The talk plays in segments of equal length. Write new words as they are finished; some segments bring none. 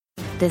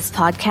This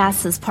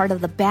podcast is part of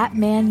the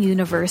Batman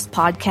Universe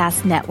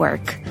Podcast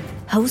Network,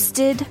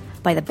 hosted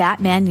by the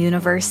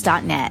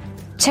BatmanUniverse.net.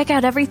 Check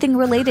out everything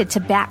related to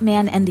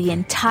Batman and the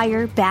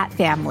entire Bat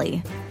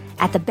family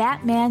at the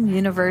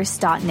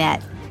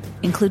BatmanUniverse.net,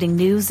 including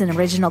news and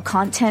original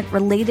content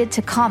related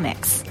to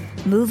comics,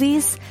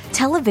 movies,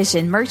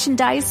 television,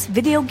 merchandise,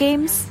 video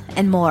games,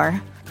 and more.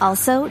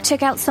 Also,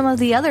 check out some of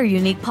the other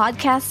unique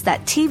podcasts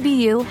that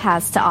TBU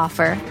has to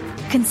offer.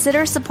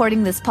 Consider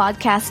supporting this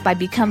podcast by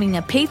becoming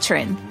a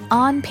patron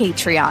on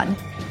Patreon.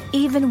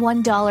 Even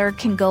 $1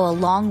 can go a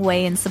long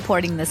way in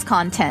supporting this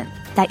content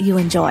that you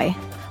enjoy.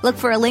 Look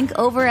for a link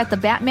over at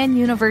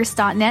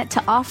thebatmanuniverse.net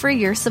to offer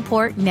your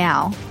support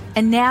now.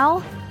 And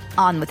now,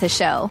 on with the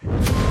show.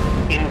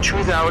 In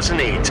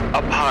 2008,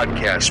 a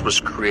podcast was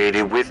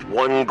created with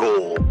one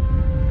goal: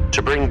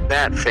 to bring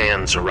Bat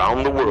fans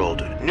around the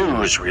world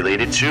news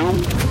related to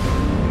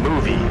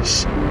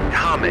movies,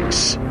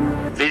 comics,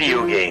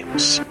 video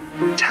games,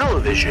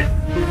 television,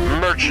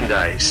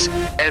 merchandise,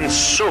 and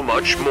so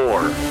much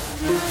more.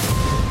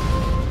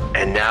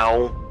 And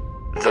now,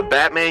 the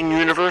Batman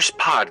Universe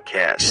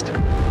Podcast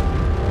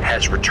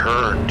has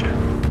returned.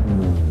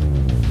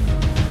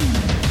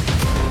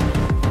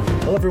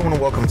 Hello everyone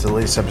and welcome to the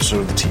latest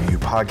episode of the TVU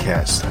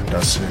Podcast. I'm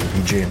Dustin, and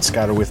BJ and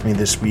Scott are with me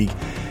this week,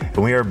 and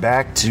we are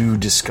back to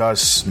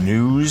discuss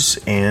news,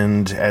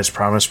 and as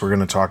promised, we're going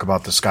to talk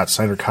about the Scott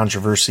Snyder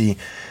controversy.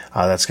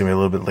 That's going to be a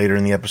little bit later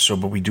in the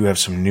episode, but we do have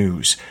some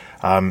news.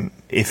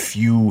 If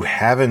you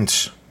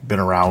haven't been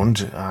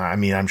around,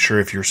 I'm sure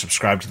if you're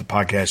subscribed to the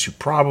podcast, you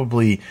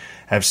probably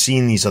have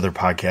seen these other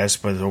podcasts,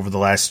 but over the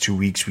last 2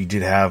 weeks, we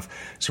did have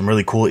some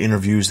really cool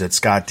interviews that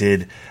Scott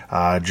did.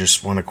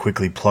 Just want to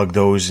quickly plug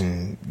those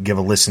and give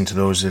a listen to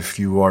those if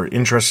you are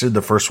interested.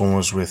 The first one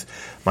was with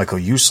Michael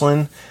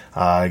Uslan,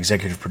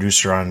 executive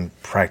producer on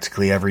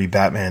practically every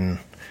Batman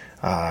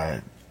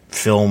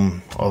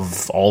film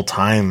of all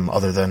time,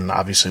 other than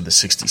obviously the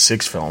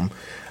 66 film.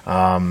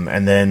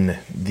 And then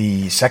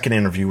the second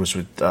interview was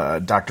with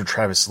Dr.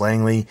 Travis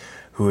Langley,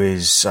 who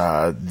is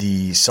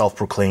the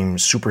self-proclaimed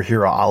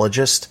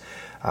superheroologist,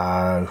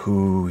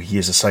 who he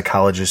is a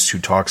psychologist who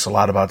talks a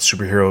lot about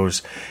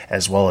superheroes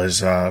as well as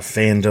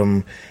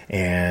fandom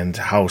and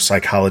how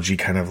psychology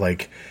kind of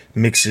like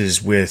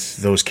mixes with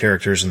those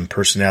characters and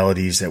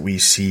personalities that we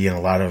see in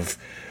a lot of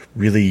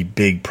really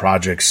big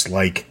projects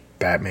like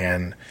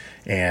Batman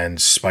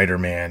and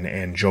Spider-Man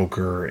and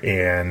Joker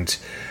and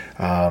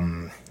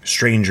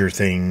Stranger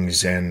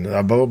Things and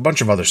a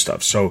bunch of other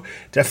stuff. So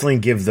definitely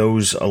give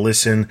those a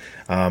listen.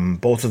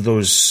 Both of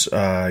those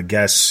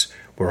guests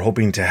we're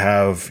hoping to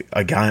have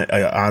again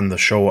on the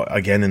show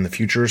again in the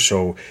future.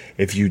 So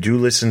if you do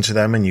listen to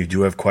them and you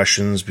do have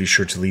questions, be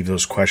sure to leave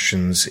those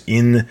questions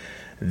in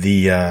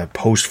the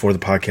post for the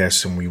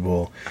podcast, and we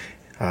will,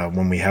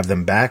 when we have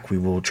them back, we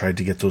will try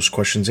to get those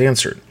questions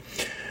answered.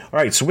 All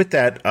right, so with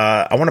that,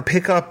 I want to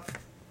pick up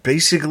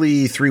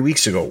basically 3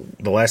 weeks ago.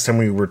 The last time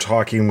we were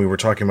talking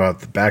about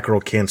the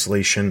Batgirl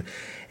cancellation.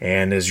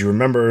 And as you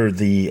remember,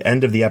 the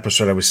end of the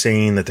episode, I was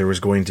saying that there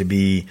was going to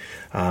be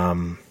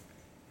an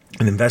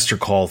investor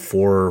call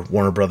for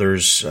Warner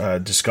Brothers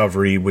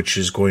Discovery,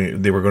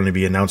 they were going to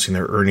be announcing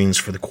their earnings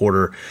for the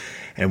quarter.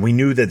 And we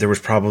knew that there was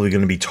probably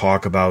going to be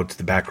talk about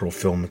the Batgirl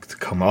film to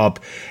come up.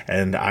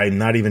 And I'm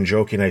not even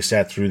joking. I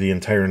sat through the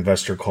entire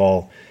investor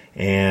call,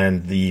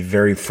 and the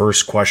very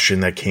first question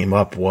that came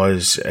up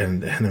was,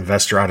 and an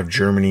investor out of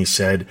Germany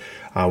said,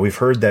 we've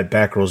heard that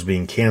Batgirl is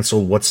being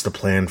canceled. What's the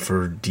plan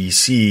for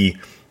DC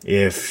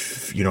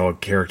if, a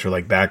character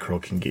like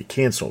Batgirl can get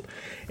canceled?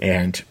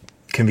 And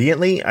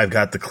conveniently, I've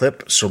got the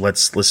clip, so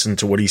let's listen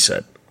to what he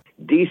said.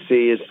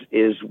 DC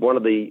is one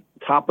of the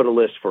top of the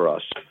list for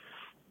us.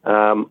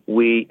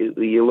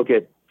 You look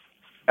at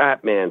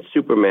Batman,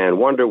 Superman,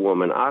 Wonder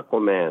Woman,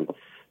 Aquaman.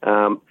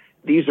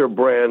 These are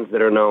brands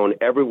that are known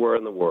everywhere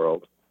in the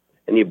world,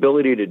 and the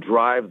ability to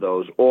drive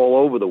those all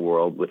over the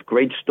world with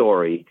great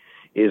story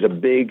is a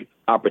big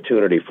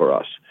opportunity for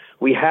us.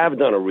 We have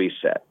done a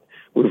reset.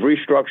 We've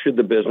restructured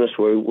the business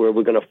where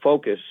we're going to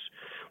focus,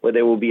 where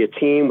there will be a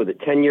team with a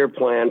 10-year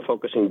plan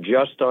focusing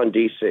just on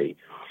DC.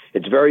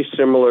 It's very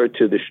similar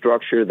to the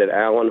structure that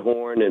Alan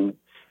Horn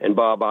and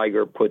Bob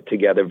Iger put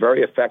together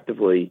very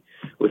effectively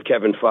with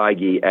Kevin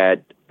Feige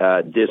at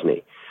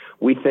Disney.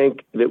 We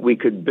think that we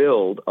could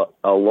build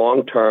a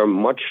long-term,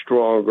 much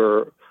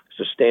stronger,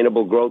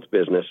 sustainable growth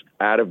business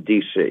out of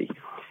DC.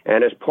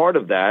 And as part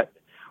of that,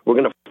 we're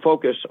going to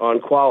focus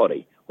on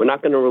quality. We're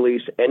not going to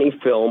release any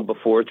film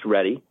before it's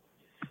ready.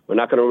 We're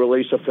not going to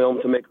release a film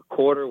to make a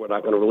quarter. We're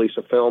not going to release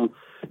a film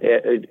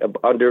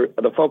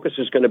the focus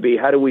is going to be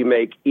how do we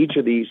make each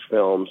of these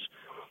films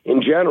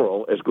in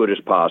general as good as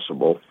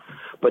possible.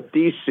 But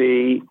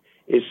DC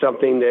is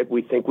something that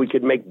we think we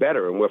could make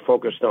better, and we're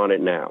focused on it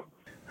now.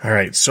 All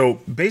right, so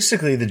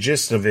basically the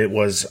gist of it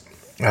was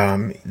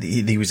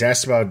he was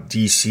asked about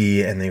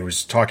DC, and they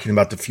was talking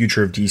about the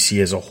future of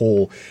DC as a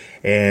whole,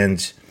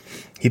 and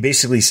he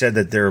basically said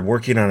that they're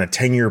working on a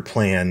 10-year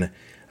plan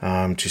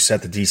to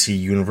set the DC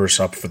universe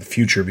up for the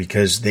future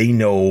because they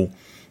know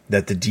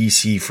that the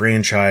DC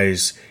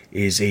franchise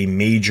is a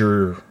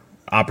major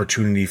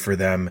opportunity for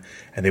them,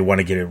 and they want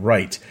to get it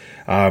right.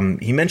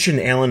 He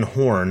mentioned Alan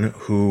Horn,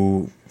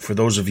 who, for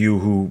those of you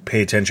who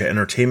pay attention to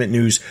entertainment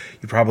news,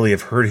 you probably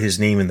have heard his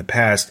name in the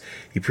past.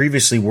 He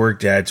previously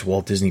worked at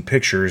Walt Disney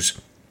Pictures,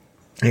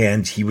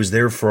 and he was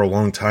there for a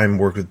long time,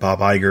 worked with Bob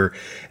Iger,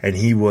 and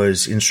he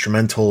was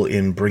instrumental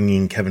in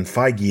bringing Kevin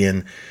Feige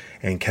in,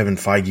 and Kevin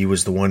Feige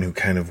was the one who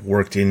kind of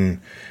worked in,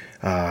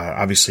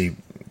 obviously,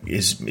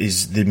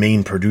 is the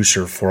main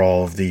producer for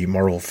all of the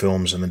Marvel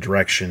films and the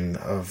direction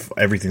of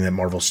everything that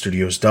Marvel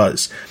Studios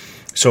does.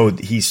 So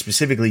he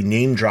specifically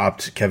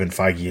name-dropped Kevin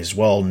Feige as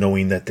well,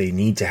 knowing that they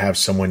need to have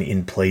someone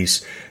in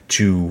place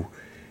to,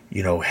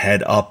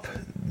 head up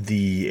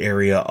the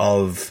area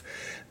of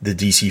the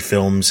DC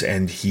films,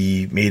 and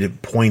he made a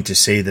point to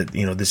say that,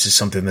 this is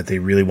something that they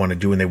really want to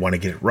do and they want to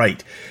get it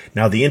right.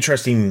 Now, the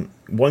interesting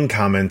one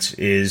comment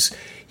is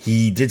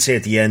he did say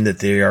at the end that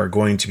they are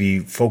going to be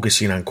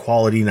focusing on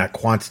quality, not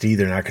quantity.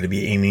 They're not going to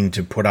be aiming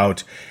to put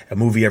out a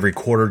movie every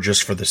quarter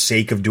just for the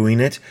sake of doing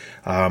it.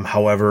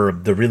 However,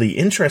 the really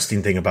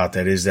interesting thing about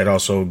that is that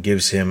also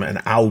gives him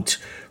an out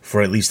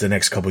for at least the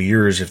next couple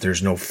years if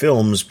there's no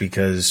films,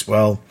 because,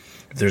 well,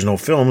 if there's no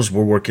films,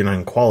 we're working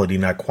on quality,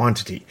 not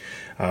quantity.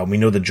 We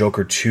know the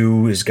Joker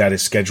 2 has got a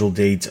scheduled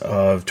date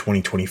of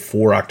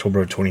 2024,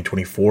 October of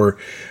 2024.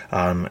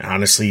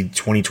 Honestly,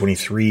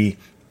 2023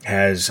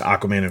 has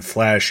Aquaman and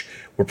Flash.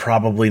 We're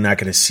probably not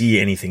going to see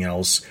anything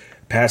else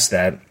past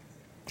that.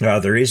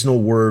 There is no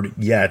word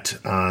yet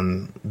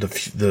on the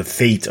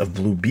fate of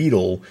Blue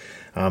Beetle,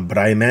 but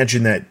I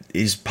imagine that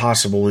is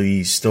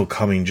possibly still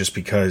coming, just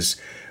because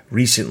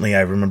recently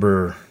I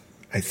remember,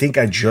 I think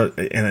and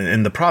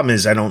the problem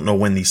is I don't know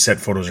when these set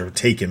photos are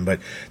taken, but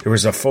there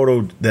was a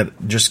photo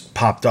that just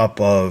popped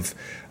up of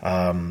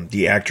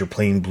the actor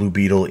playing Blue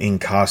Beetle in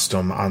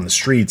costume on the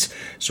streets.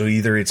 So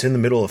either it's in the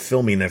middle of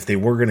filming. If they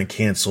were going to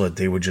cancel it,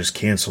 they would just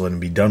cancel it and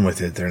be done with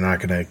it. They're not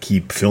going to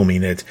keep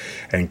filming it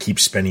and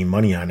keep spending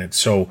money on it.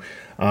 So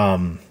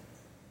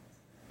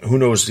who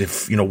knows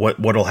if,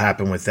 what'll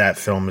happen with that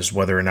film, is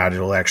whether or not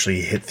it'll actually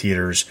hit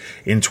theaters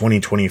in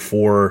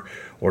 2024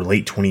 or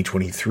late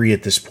 2023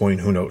 at this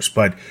point. Who knows?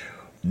 But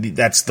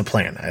that's the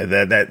plan.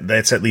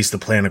 That's at least the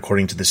plan,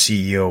 according to the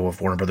CEO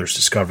of Warner Brothers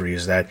Discovery,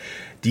 is that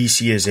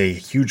DC is a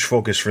huge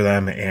focus for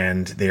them,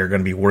 and they are going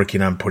to be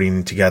working on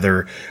putting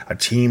together a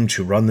team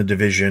to run the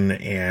division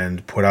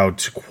and put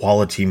out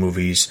quality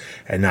movies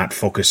and not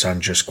focus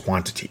on just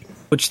quantity.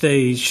 Which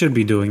they should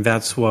be doing.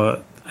 That's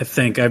what I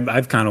think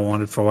I've kind of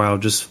wanted for a while.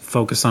 Just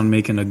focus on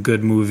making a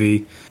good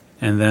movie,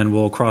 and then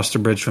we'll cross the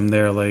bridge from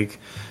there. Like,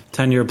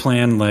 10-year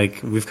plan,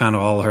 like, we've kind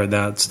of all heard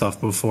that stuff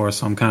before,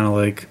 so I'm kind of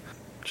like,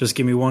 just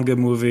give me one good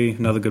movie,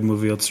 another good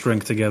movie. Let's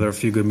string together a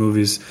few good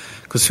movies.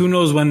 Because who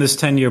knows when this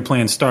 10-year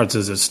plan starts?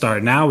 Does it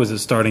start now? Is it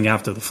starting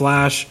after The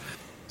Flash?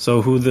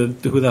 So who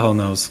the hell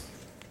knows?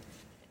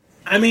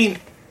 I mean,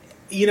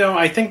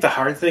 I think the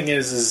hard thing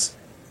is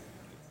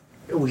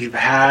we've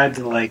had,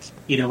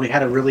 we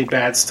had a really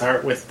bad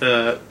start with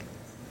the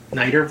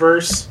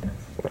Snyderverse,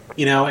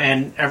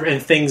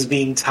 and things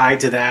being tied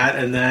to that.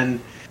 And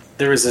then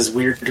there was this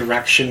weird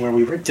direction where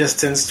we were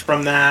distanced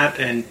from that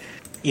and,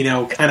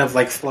 kind of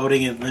like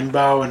floating in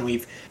limbo.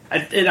 And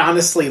it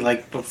honestly,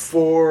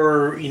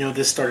 before,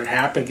 this started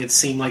happening, it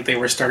seemed like they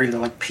were starting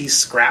to piece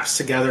scraps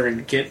together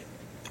and get,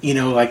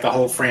 the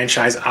whole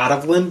franchise out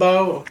of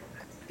limbo,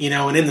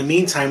 and in the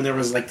meantime, there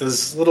was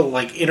this little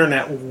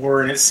internet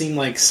war, and it seemed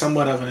like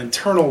somewhat of an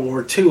internal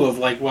war too, of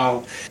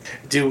well,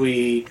 do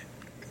we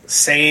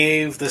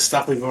save the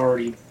stuff we've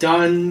already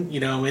done,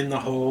 in the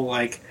whole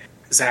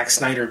Zack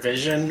Snyder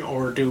vision,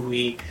 or do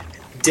we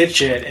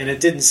ditch it? And it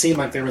didn't seem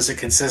like there was a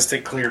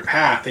consistent, clear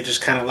path. They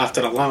just kind of left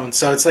it alone.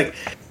 So it's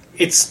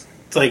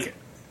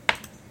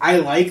I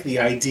like the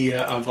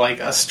idea of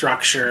a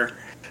structure,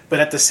 but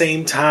at the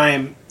same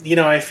time,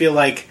 I feel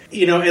at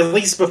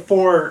least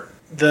before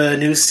the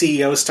new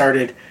CEO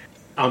started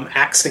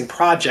axing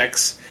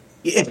projects,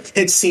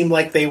 it seemed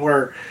like they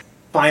were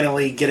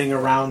finally getting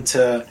around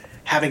to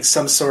having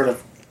some sort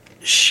of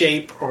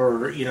shape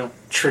or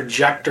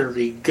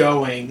trajectory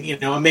going. It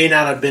may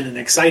not have been an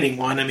exciting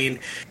one. I mean,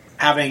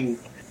 having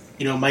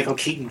Michael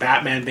Keaton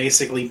Batman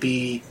basically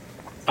be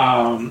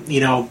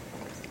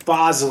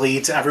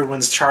Bosley to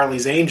everyone's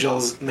Charlie's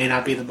Angels may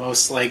not be the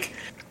most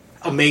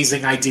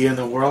amazing idea in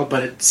the world,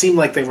 but it seemed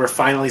like they were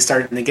finally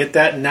starting to get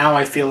that, and now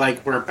I feel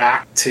like we're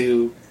back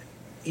to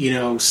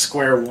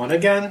square one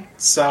again.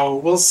 So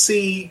we'll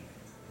see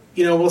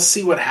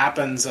what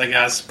happens, I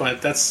guess,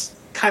 but that's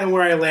kind of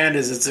where I land.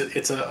 Is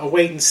it's a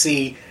wait and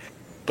see,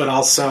 but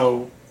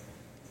also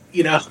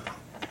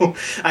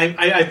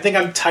I think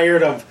I'm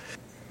tired of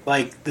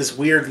this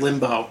weird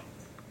limbo.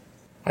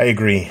 I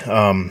agree.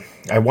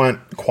 I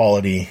want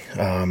quality.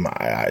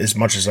 As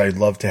much as I'd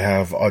love to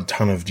have a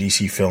ton of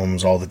DC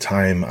films all the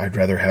time, I'd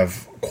rather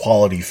have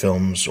quality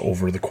films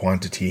over the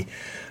quantity.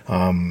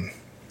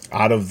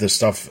 Out of the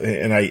stuff,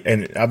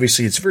 and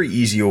obviously it's very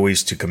easy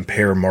always to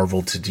compare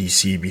Marvel to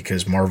DC,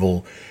 because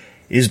Marvel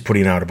is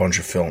putting out a bunch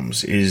of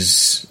films,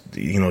 is,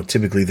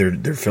 typically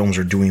their films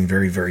are doing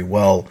very, very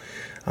well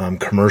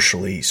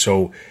commercially.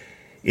 So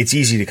it's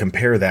easy to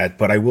compare that.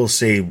 But I will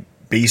say,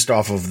 based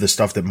off of the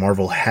stuff that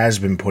Marvel has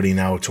been putting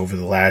out over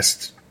the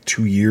last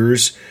 2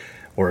 years,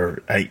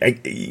 or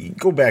I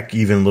go back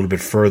even a little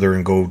bit further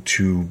and go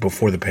to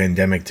before the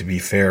pandemic, to be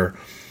fair,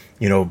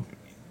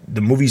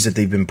 the movies that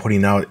they've been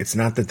putting out, it's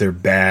not that they're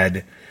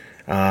bad,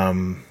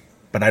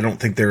 but I don't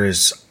think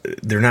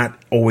they're not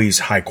always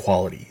high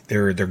quality.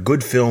 They're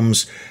good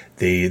films.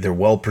 They're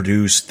well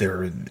produced.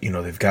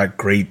 They've got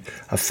great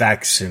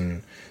effects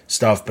and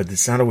stuff, but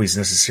it's not always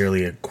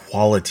necessarily a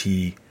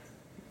quality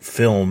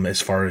film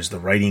as far as the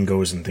writing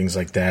goes and things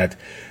like that.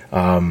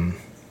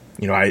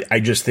 I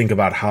just think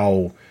about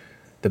how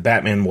the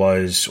Batman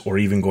was, or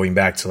even going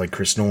back to like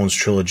Chris Nolan's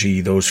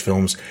trilogy, those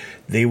films,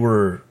 they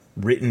were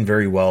written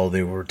very well.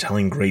 They were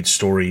telling great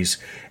stories.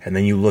 And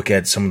then you look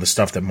at some of the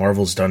stuff that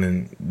Marvel's done,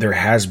 and there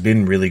has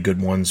been really good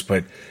ones,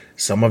 but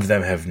some of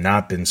them have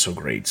not been so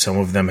great. Some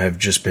of them have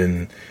just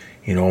been,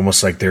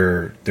 almost like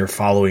they're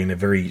following a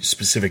very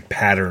specific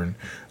pattern,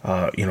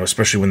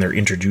 especially when they're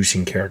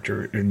introducing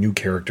new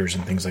characters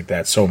and things like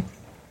that. So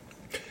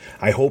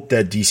I hope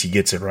that DC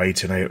gets it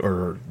right,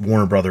 or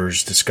Warner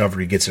Brothers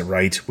Discovery gets it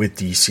right with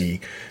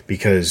DC,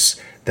 because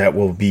that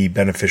will be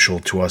beneficial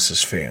to us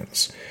as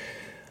fans.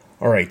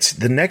 All right,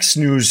 the next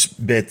news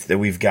bit that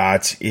we've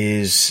got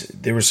is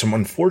there was some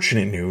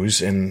unfortunate news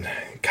and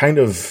kind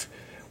of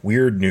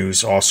weird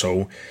news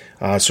also.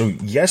 So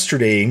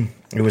yesterday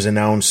it was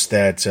announced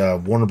that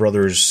Warner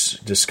Brothers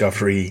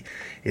Discovery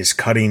is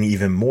cutting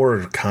even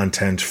more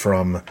content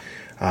from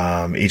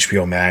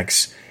HBO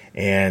Max,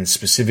 and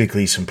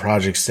specifically some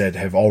projects that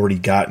have already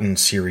gotten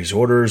series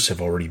orders, have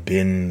already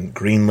been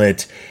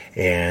greenlit,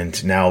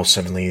 and now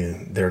suddenly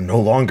they're no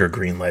longer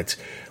greenlit,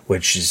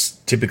 which is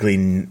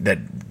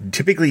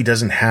typically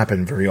doesn't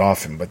happen very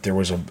often. But there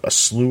was a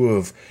slew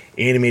of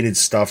animated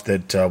stuff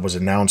that was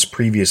announced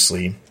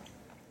previously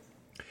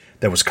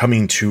that was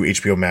coming to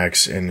HBO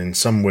Max, and in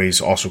some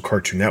ways also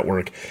Cartoon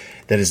Network,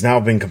 that has now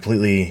been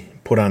completely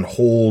put on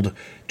hold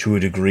to a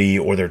degree,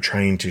 or they're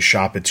trying to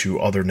shop it to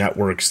other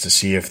networks to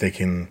see if they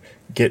can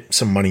get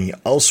some money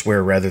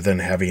elsewhere rather than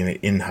having it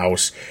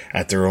in-house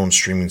at their own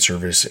streaming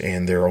service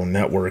and their own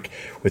network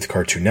with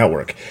Cartoon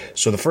Network.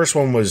 So the first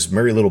one was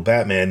Merry Little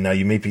Batman. Now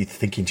you may be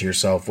thinking to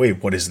yourself,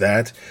 wait, what is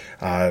that?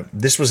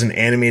 This was an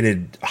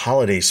animated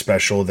holiday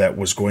special that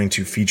was going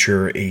to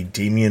feature a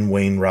Damian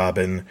Wayne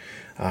Robin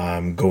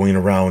going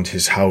around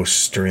his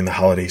house during the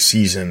holiday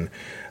season.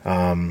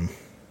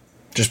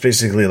 Just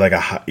basically like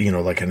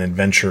like an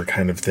adventure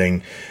kind of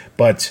thing.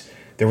 But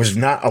there was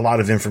not a lot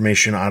of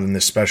information on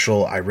this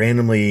special. I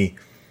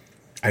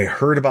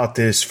heard about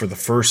this for the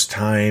first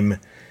time,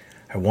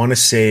 I want to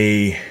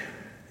say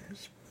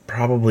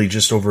probably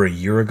just over a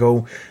year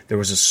ago. There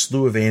was a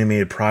slew of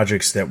animated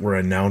projects that were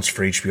announced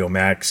for HBO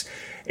Max,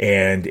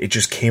 and it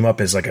just came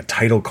up as like a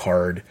title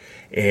card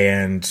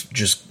and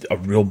just a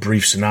real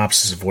brief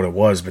synopsis of what it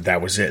was, but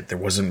that was it. There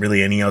wasn't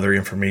really any other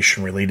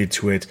information related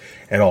to it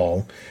at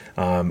all.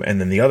 And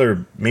then the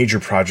other major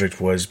project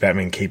was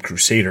Batman Cape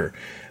Crusader,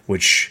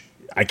 which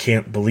I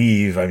can't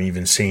believe I'm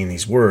even saying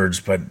these words,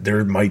 but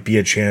there might be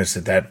a chance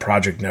that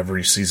project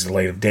never sees the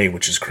light of day,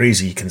 which is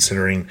crazy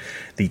considering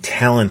the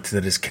talent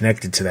that is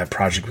connected to that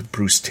project with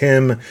Bruce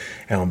Timm,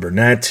 Alan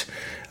Burnett,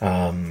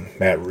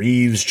 Matt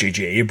Reeves,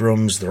 J.J.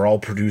 Abrams. They're all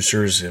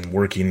producers and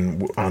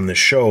working on the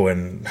show,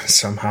 and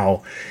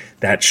somehow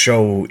that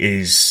show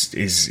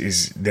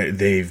is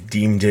they've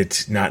deemed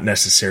it not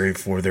necessary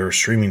for their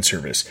streaming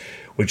service,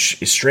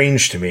 which is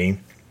strange to me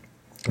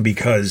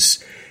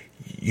because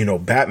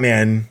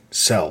Batman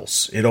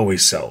sells. It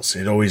always sells.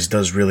 It always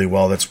does really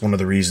well. That's one of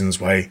the reasons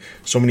why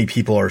so many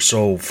people are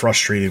so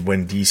frustrated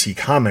when DC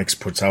Comics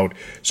puts out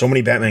so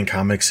many Batman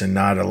comics and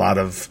not a lot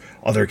of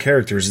other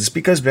characters. It's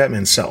because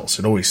Batman sells.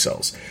 It always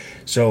sells.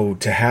 So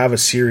to have a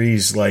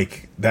series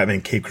like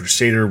Batman Cape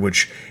Crusader,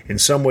 which in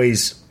some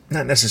ways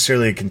not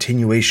necessarily a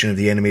continuation of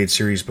the animated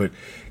series, but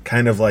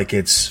kind of like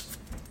it's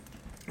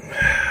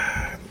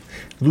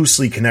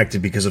loosely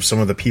connected because of some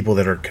of the people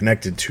that are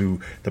connected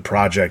to the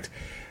project.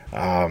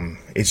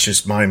 It's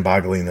just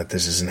mind-boggling that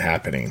this isn't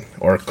happening,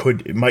 or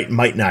it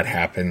might not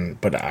happen.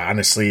 But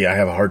honestly, I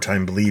have a hard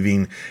time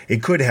believing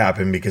it could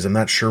happen because I'm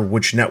not sure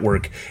which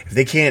network, if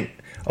they can't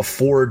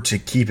afford to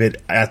keep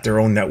it at their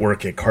own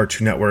network at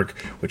Cartoon Network,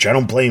 which I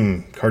don't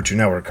blame Cartoon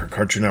Network.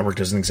 Cartoon Network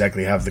doesn't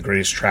exactly have the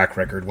greatest track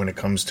record when it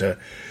comes to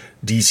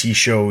DC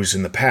shows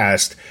in the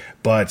past,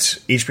 but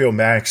HBO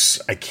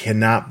Max, I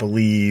cannot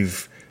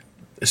believe,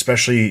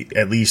 especially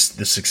at least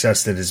the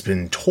success that has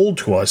been told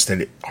to us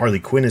that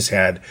Harley Quinn has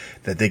had,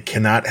 that they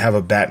cannot have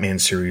a Batman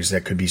series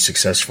that could be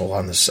successful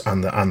on this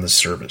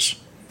service.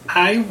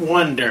 I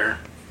wonder,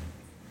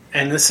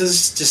 and this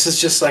is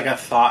just like a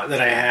thought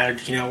that I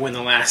had, in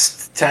the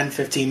last 10,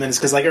 15 minutes,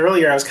 because like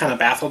earlier I was kind of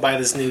baffled by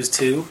this news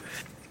too.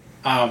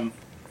 But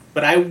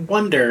I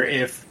wonder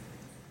if,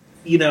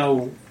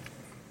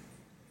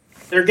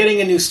 they're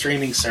getting a new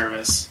streaming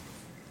service.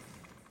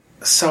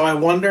 So I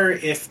wonder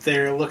if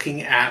they're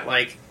looking at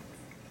like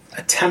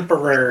a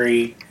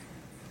temporary,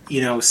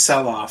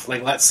 sell-off.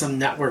 Like, let some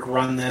network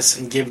run this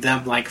and give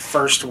them, like,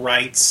 first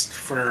rights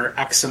for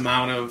X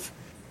amount of,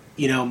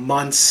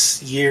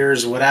 months,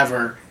 years,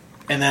 whatever.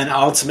 And then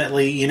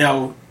ultimately,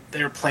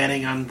 they're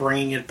planning on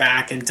bringing it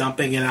back and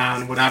dumping it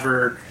on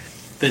whatever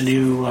the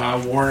new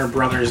Warner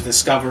Brothers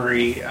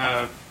Discovery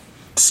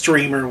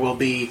streamer will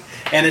be.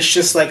 And it's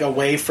just, like, a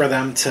way for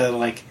them to,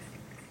 like,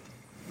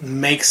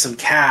 make some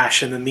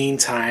cash in the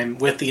meantime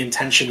with the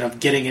intention of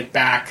getting it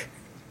back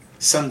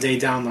someday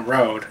down the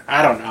road.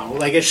 I don't know.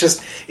 Like, it's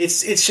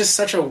just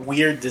such a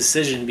weird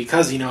decision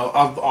because,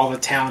 of all the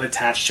talent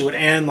attached to it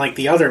and, like,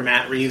 the other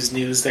Matt Reeves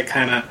news that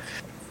kind of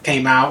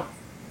came out.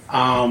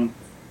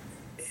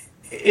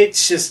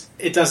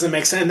 It doesn't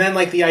make sense. And then,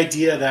 like, the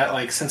idea that,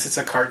 like, since it's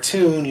a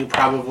cartoon, you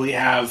probably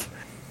have,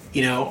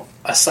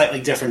 a slightly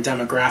different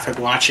demographic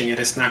watching it.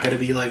 It's not going to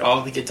be like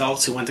all the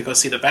adults who went to go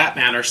see the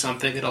Batman or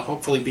something. It'll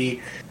hopefully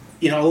be,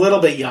 a little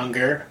bit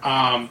younger.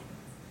 And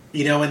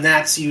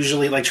that's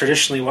usually, like,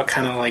 traditionally what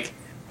kind of, like,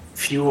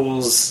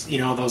 fuels,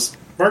 those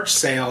merch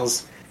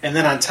sales. And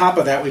then on top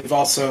of that, we've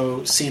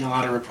also seen a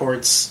lot of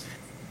reports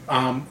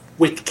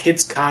with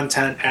kids'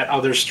 content at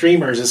other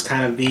streamers as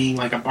kind of being,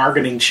 like, a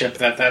bargaining chip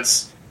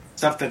that's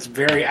stuff that's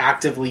very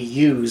actively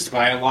used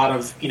by a lot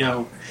of,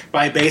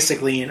 by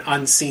basically an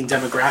unseen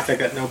demographic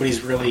that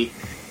nobody's really,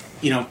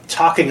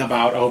 talking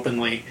about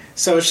openly.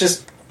 So it's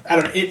just, I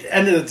don't know, at the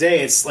end of the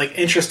day, it's, like,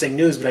 interesting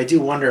news, but I do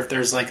wonder if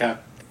there's, like,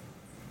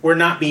 we're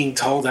not being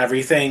told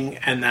everything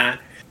and that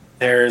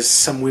there's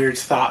some weird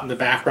thought in the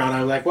background.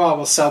 I'm like, well,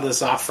 we'll sell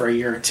this off for a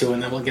year or two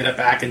and then we'll get it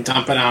back and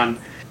dump it on,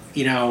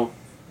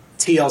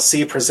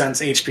 TLC presents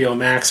HBO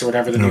Max or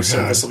whatever the new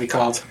service will be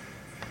called.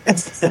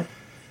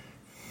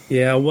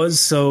 Yeah, it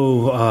was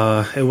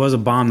a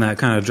bomb that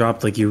kind of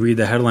dropped. Like, you read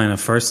the headline at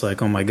first,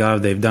 like, oh my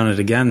God, they've done it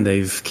again.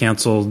 They've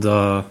canceled,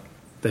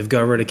 they've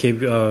got rid of Cape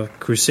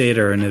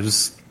Crusader. And it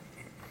was,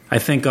 I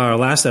think our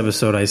last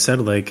episode I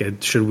said, like,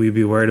 should we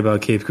be worried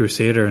about Cape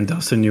Crusader? And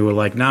Dustin, you were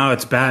like, no,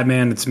 it's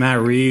Batman, it's Matt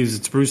Reeves,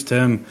 it's Bruce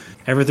Timm,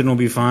 everything will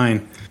be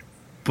fine.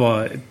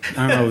 But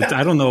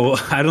I don't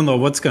know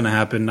what's going to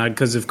happen.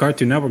 Because if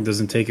Cartoon Network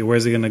doesn't take it,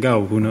 where's it going to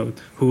go? Who knows?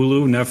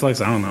 Hulu,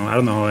 Netflix? I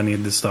don't know how any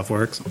of this stuff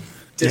works.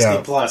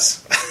 Disney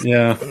Plus.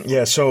 Yeah.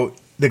 Yeah, so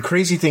the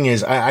crazy thing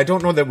is, I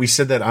don't know that we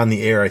said that on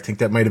the air. I think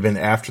that might have been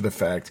after the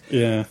fact.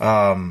 Yeah.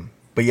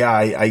 But yeah,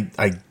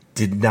 I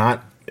did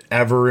not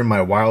ever in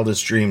my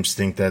wildest dreams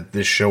think that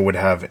this show would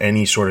have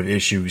any sort of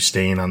issue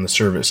staying on the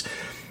service.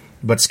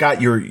 But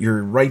Scott,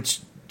 you're right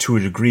to a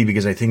degree,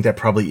 because I think that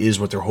probably is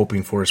what they're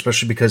hoping for,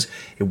 especially because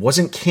it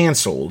wasn't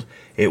canceled.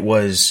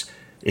 It's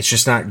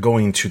just not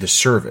going to the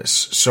service.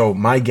 So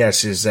my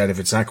guess is that if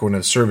it's not going to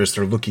the service,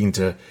 they're looking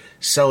to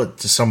sell it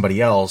to somebody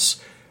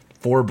else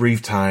for a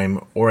brief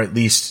time, or at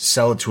least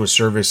sell it to a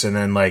service, and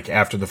then, like,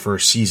 after the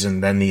first season,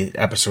 then the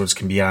episodes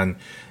can be on,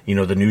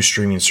 the new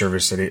streaming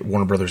service that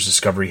Warner Brothers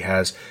Discovery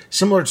has,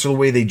 similar to the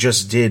way they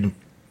just did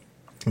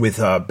with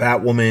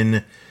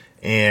Batwoman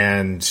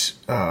and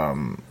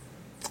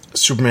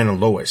Superman and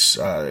Lois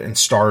and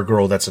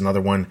Stargirl. That's another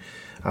one.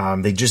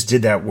 They just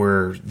did that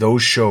where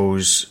those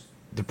shows,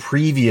 the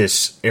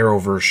previous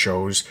Arrowverse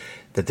shows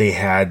that they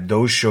had,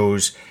 those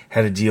shows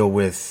had a deal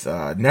with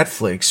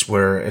Netflix,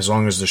 where as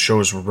long as the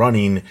shows were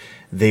running,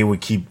 they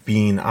would keep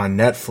being on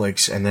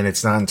Netflix, and then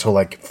it's not until,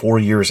 like, 4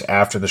 years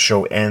after the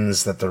show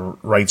ends that the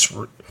rights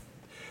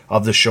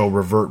of the show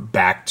revert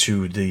back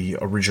to the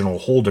original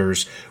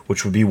holders,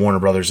 which would be Warner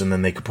Brothers, and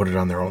then they could put it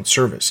on their own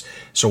service.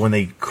 So when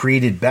they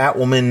created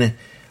Batwoman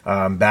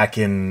back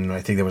in,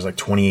 I think that was like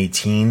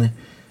 2018,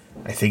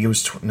 I think it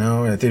was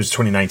 2019.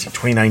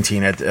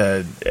 2019 in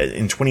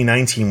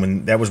 2019,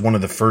 when that was one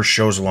of the first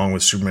shows, along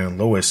with Superman and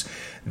Lois,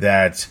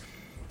 that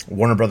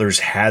Warner Brothers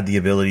had the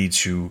ability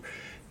to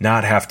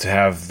not have to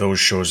have those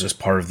shows as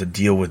part of the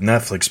deal with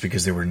Netflix,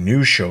 because they were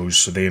new shows,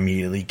 so they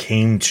immediately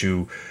came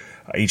to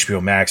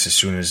HBO Max as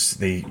soon as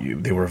they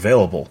were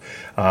available.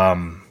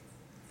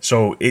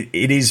 So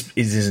it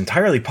is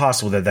entirely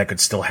possible that could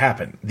still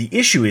happen. The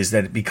issue is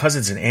that because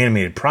it's an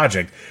animated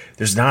project,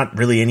 there's not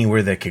really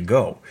anywhere that could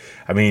go.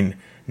 I mean,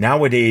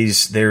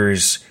 nowadays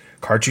there's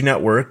Cartoon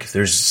Network,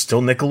 there's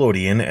still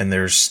Nickelodeon, and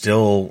there's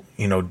still,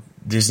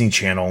 Disney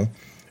Channel.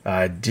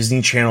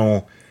 Disney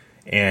Channel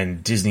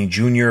and Disney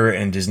Junior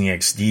and Disney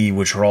XD,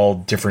 which are all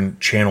different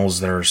channels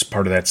that are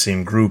part of that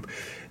same group.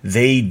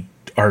 They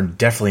are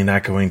definitely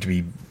not going to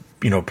be,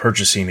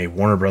 purchasing a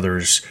Warner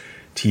Brothers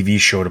TV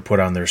show to put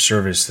on their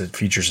service that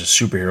features a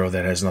superhero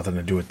that has nothing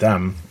to do with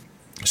them.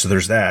 So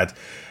there's that.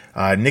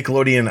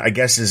 Nickelodeon, I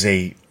guess, is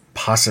a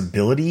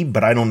possibility,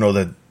 but I don't know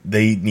that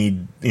they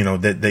need,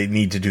 that they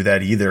need to do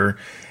that either.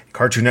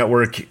 Cartoon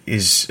Network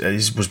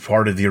was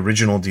part of the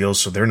original deal,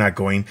 so they're not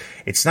going.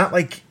 It's not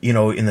like, in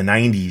the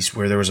 90s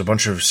where there was a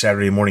bunch of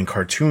Saturday morning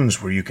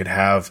cartoons where you could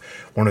have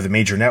one of the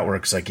major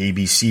networks like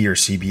ABC or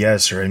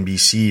CBS or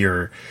NBC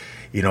or,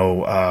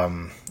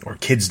 or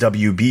Kids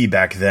WB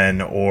back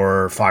then,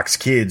 or Fox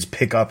Kids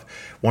pick up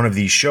one of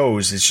these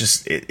shows. It's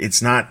just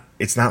it's not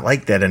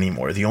like that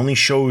anymore. The only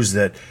shows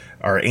that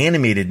are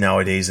animated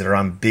nowadays that are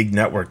on big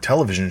network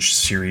television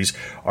series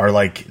are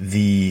like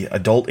the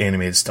adult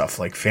animated stuff,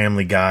 like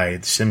Family Guy,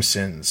 The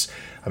Simpsons,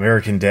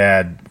 American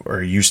Dad,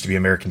 or used to be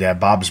American Dad,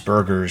 Bob's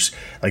Burgers.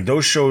 Like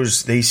those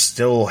shows, they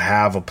still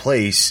have a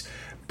place,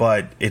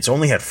 but it's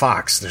only at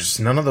Fox. There's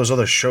none of those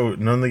other shows,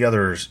 none of the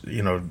other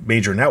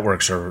major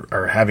networks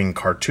are having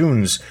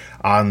cartoons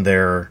on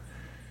their,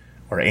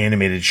 or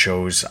animated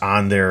shows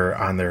on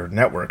their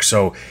network.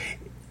 So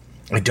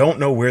I don't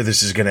know where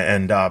this is going to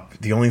end up.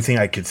 The only thing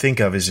I could think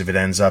of is if it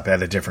ends up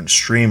at a different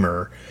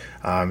streamer.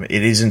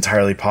 It is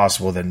entirely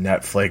possible that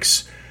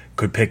Netflix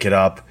could pick it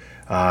up.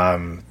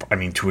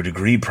 To a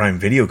degree, Prime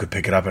Video could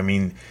pick it up. I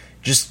mean,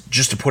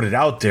 just to put it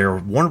out there,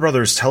 Warner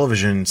Brothers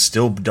Television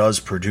still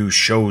does produce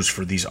shows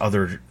for these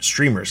other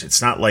streamers.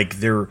 It's not like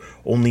they're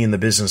only in the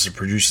business of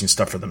producing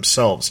stuff for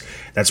themselves.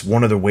 That's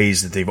one of the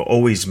ways that they've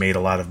always made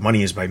a lot of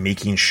money, is by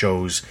making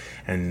shows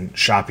and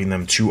shopping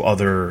them to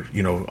other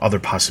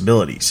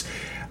possibilities.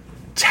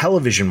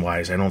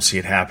 Television-wise, I don't see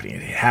it happening.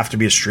 It'd have to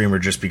be a streamer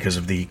just because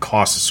of the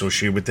cost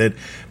associated with it,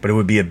 but it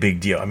would be a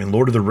big deal. I mean,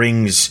 Lord of the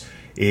Rings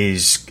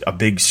is a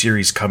big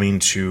series coming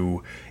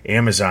to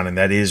Amazon, and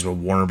that is a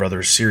Warner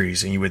Brothers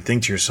series. And you would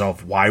think to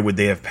yourself, why would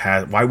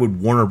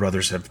Warner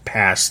Brothers have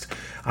passed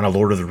on a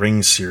Lord of the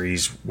Rings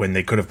series when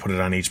they could have put it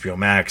on HBO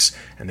Max?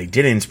 And they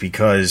didn't,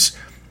 because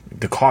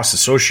the cost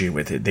associated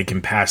with it, they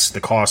can pass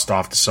the cost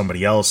off to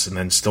somebody else and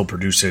then still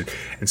produce it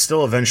and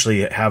still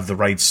eventually have the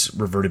rights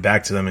reverted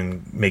back to them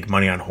and make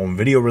money on home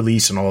video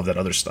release and all of that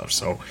other stuff.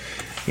 So,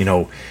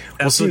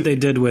 that's what they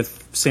did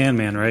with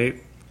Sandman, right?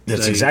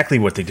 That's exactly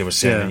what they did with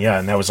Sandman,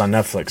 and that was on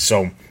Netflix.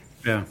 So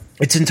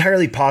it's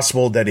entirely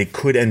possible that it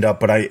could end up,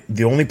 but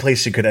the only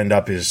place it could end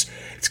up is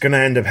it's going to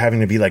end up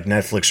having to be like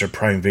Netflix or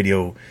Prime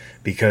Video,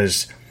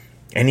 because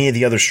any of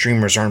the other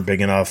streamers aren't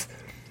big enough.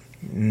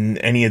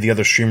 Any of the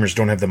other streamers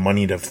don't have the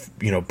money to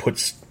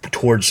put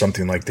towards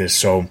something like this.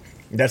 So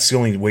that's the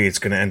only way it's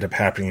going to end up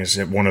happening, is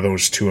at one of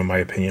those two, in my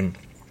opinion.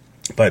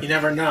 But you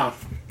never know.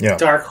 Yeah.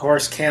 Dark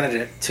horse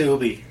candidate,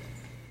 Tubi.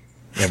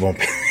 It won't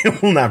be.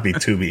 It will not be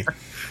Tubi.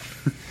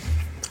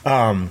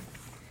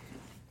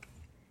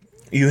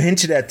 You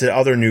hinted at the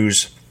other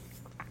news.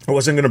 I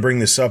wasn't going to bring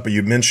this up, but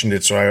you mentioned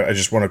it, so I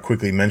just want to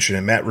quickly mention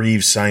it. Matt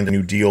Reeves signed a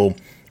new deal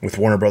with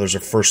Warner Brothers, a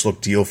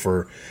first-look deal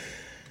for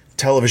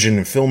television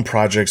and film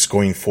projects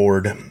going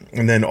forward.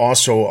 And then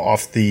also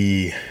off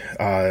the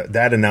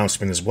that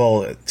announcement as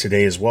well,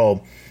 today as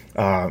well,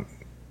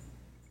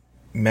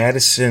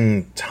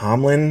 Madison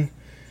Tomlin,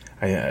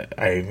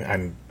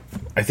 I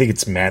think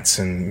it's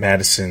Madison.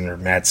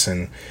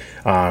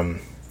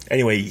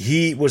 Anyway,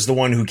 he was the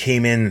one who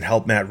came in and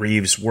helped Matt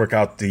Reeves work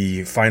out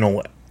the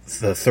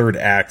third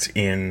act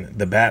in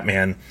The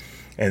Batman.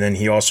 And then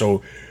he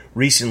also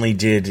recently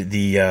did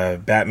the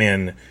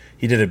Batman.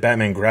 He did a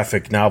Batman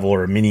graphic novel,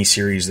 or a mini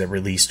series that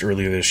released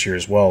earlier this year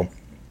as well.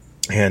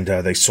 And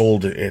they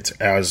sold it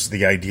as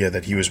the idea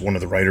that he was one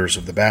of the writers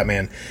of The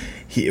Batman.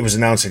 It was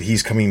announced that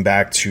he's coming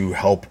back to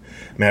help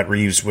Matt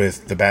Reeves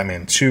with The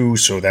Batman 2,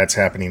 so that's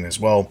happening as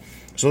well.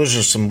 So those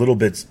are some little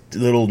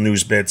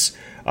news bits.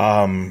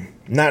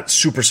 Not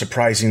super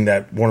surprising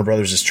that Warner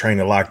Brothers is trying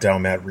to lock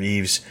down Matt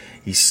Reeves.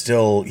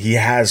 He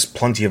has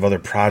plenty of other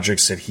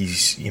projects that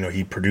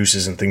he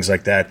produces and things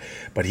like that,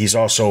 but he's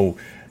also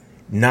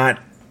not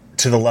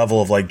to the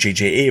level of like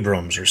J.J.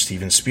 Abrams or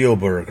Steven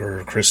Spielberg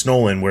or Chris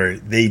Nolan, where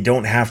they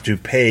don't have to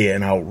pay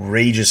an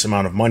outrageous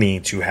amount of money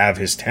to have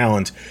his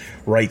talent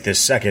right this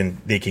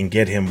second. They can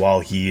get him while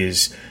he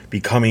is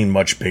becoming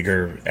much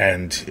bigger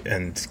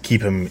and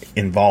keep him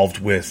involved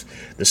with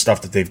the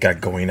stuff that they've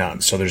got going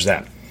on. So there's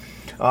that.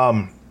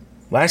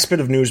 Last bit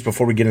of news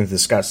before we get into the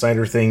Scott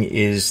Snyder thing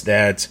is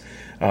that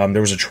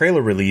there was a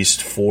trailer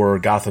released for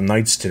Gotham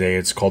Knights today.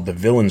 It's called the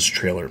Villains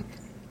trailer.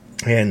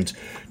 And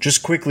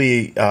just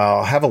quickly,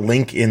 I'll have a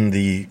link in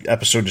the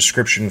episode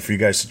description for you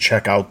guys to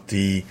check out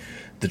the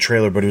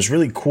trailer. But it was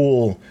really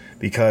cool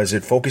because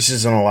it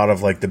focuses on a lot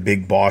of like the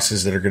big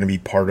bosses that are going to be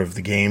part of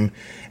the game.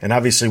 And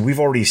obviously we've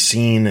already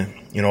seen,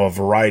 a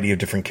variety of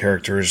different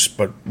characters,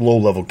 but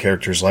low-level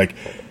characters. Like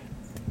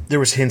there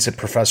was hints at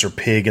Professor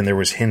Pig, and there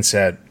was hints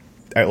at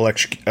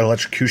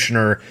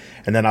Electrocutioner,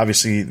 and then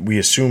obviously we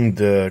assumed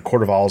the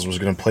Court of Owls was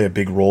going to play a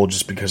big role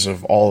just because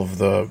of all of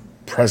the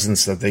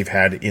presence that they've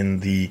had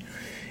in the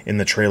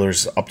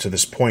trailers up to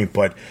this point.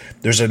 But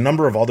there's a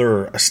number of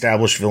other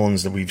established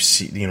villains that we've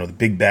seen, the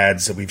big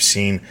bads that we've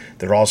seen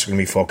that are also going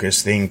to be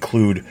focused. They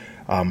include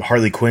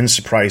Harley Quinn,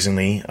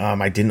 surprisingly.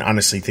 I didn't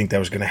honestly think that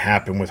was going to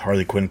happen with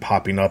Harley Quinn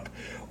popping up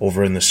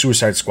over in the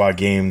Suicide Squad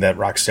game that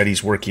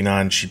Rocksteady's working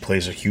on. She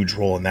plays a huge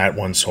role in that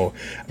one, so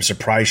I'm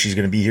surprised she's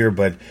going to be here,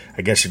 but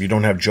I guess if you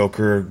don't have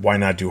Joker, why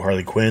not do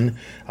Harley Quinn?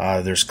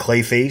 There's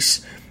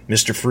Clayface,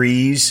 Mr.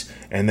 Freeze,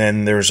 and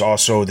then there's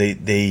also,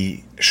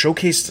 they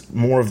showcased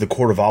more of the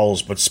Court of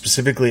Owls, but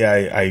specifically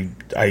I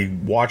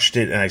watched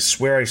it, and I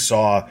swear I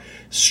saw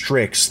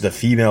Strix, the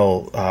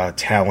female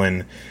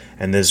Talon,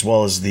 and as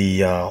well as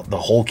the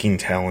hulking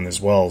talent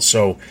as well.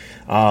 So,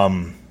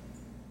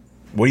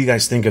 what do you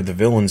guys think of the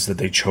villains that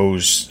they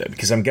chose?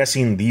 Because I'm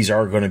guessing these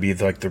are going to be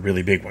like the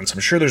really big ones. I'm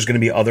sure there's going to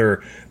be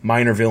other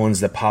minor villains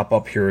that pop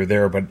up here or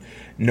there, but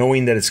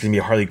knowing that it's going to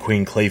be Harley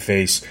Quinn,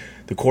 Clayface,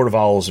 the Court of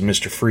Owls, and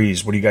Mr.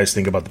 Freeze, what do you guys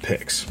think about the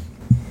picks?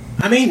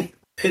 I mean,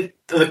 the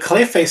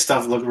Clayface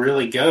stuff looked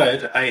really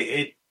good.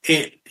 That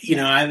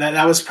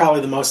was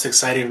probably the most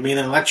exciting for me.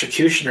 The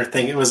Electrocutioner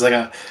thing, it was like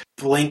a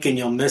blink and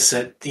you'll miss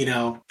it,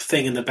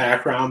 thing in the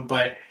background.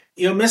 But,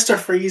 Mr.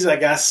 Freeze, I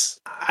guess,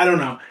 I don't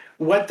know.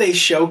 What they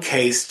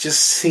showcased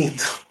just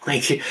seemed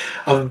like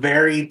a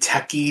very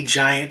techie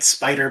giant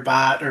spider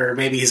bot, or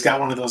maybe he's got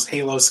one of those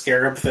Halo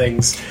Scarab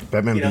things.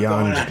 Batman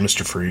Beyond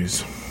Mr.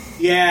 Freeze.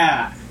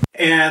 Yeah.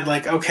 And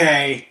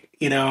okay,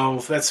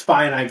 that's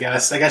fine, I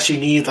guess. I guess you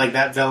need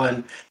that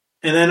villain.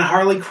 And then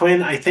Harley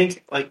Quinn, I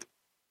think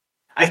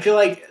I feel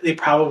like they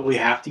probably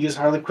have to use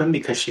Harley Quinn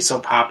because she's so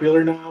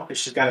popular now.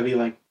 She's got to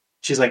be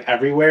she's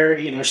everywhere.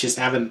 She's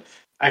having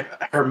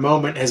her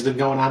moment has been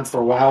going on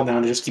for a while now,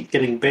 and just keep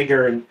getting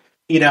bigger. And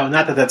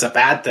not that that's a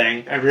bad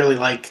thing. I really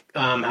like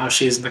how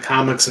she's in the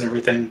comics and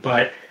everything.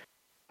 But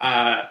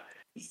I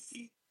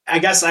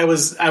guess I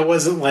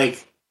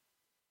wasn't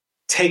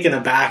taken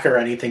aback or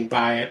anything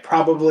by it.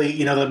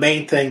 Probably the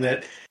main thing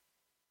that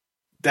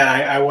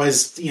I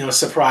was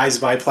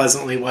surprised by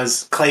pleasantly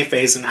was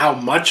Clayface and how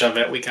much of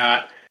it we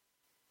got.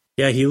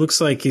 Yeah, he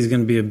looks like he's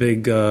going to be a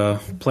big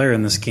player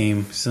in this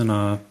game. He's in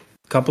a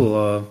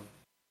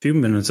few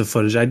minutes of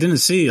footage. I didn't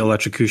see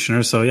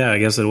Electrocutioner, so yeah, I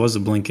guess it was a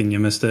blink and you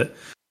missed it.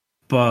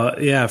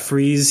 But yeah,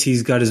 Freeze,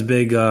 he's got his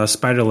big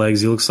spider legs.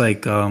 He looks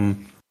like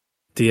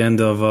the end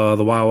of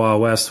the Wild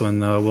Wild West when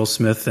Will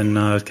Smith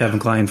and Kevin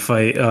Kline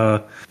fight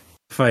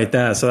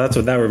that. So that's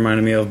what that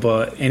reminded me of.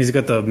 And he's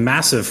got the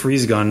massive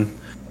freeze gun.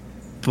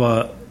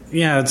 But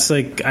yeah, it's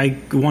I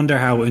wonder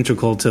how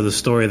integral to the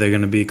story they're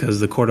going to be, because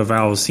the Court of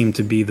Owls seem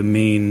to be the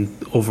main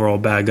overall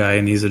bad guy,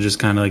 and these are just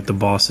kind of the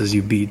bosses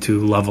you beat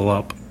to level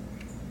up.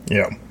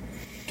 Yeah.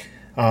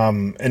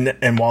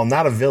 And while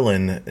not a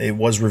villain, it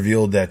was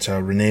revealed that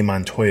Renee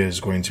Montoya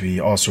is going to be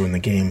also in the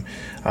game.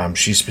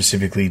 She's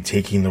specifically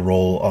taking the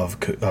role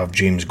of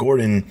James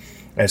Gordon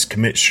as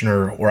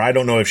commissioner, or I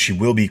don't know if she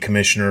will be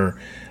commissioner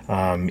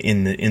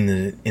in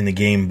the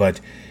game, but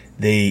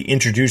they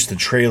introduced the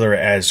trailer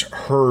as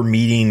her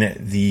meeting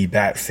the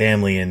Bat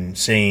family and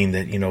saying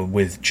that,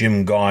 with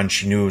Jim gone,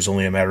 she knew it was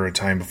only a matter of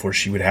time before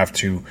she would have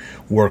to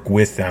work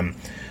with them.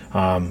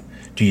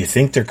 Do you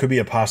think there could be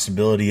a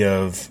possibility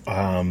of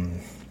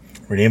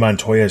Renee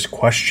Montoya's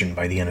question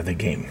by the end of the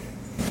game?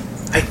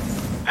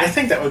 I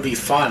think that would be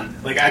fun.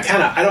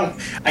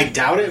 I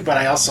doubt it, but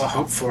I also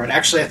hope for it.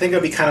 Actually, I think it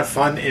would be kind of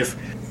fun if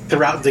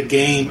throughout the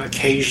game,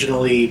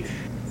 occasionally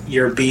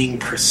you're being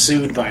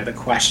pursued by the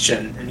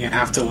question and you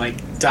have to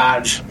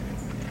dodge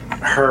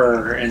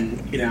her and,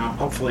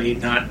 hopefully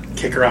not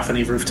kick her off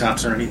any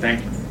rooftops or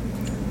anything.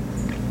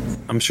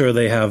 I'm sure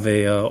they have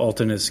a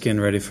alternate skin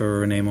ready for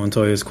Renee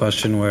Montoya's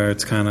question, where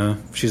it's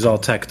she's all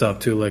teched up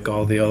too, like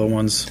all the other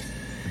ones.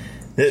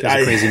 She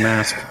has a crazy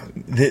mask.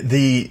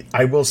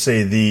 I will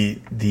say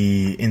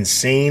the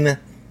insane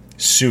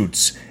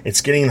suits.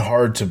 It's getting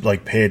hard to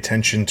pay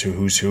attention to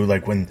who's who.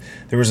 When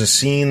there was a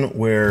scene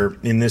where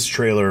in this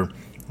trailer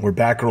where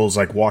Batgirl's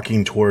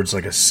walking towards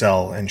a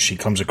cell and she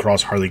comes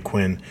across Harley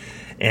Quinn,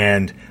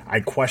 and I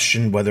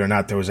questioned whether or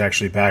not there was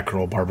actually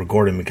Batgirl Barbara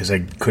Gordon, because I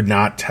could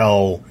not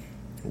tell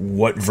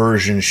what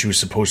version she was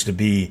supposed to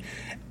be.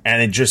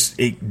 And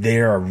they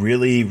are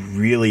really,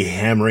 really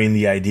hammering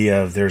the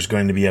idea of there's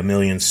going to be a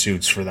million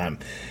suits for them,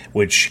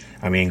 which,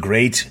 I mean,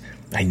 great.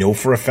 I know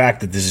for a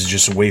fact that this is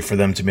just a way for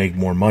them to make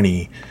more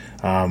money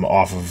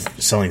off of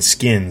selling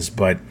skins,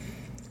 but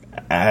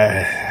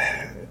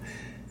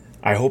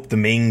I hope the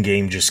main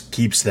game just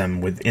keeps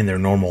them within their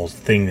normal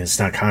thing that's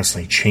not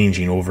constantly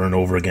changing over and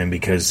over again,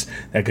 because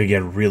that could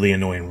get really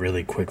annoying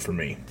really quick for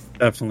me.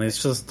 Definitely.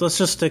 Let's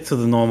just stick to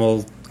the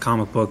normal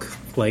comic book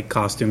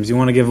costumes. You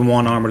want to give them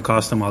one armored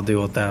costume, I'll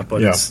deal with that,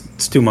 but yeah.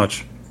 It's too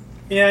much.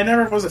 Yeah, I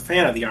never was a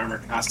fan of the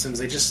armored costumes.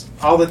 They just,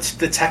 all the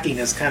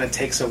techiness kind of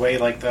takes away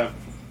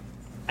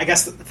I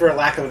guess for a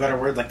lack of a better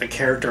word, the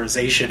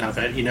characterization of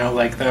it,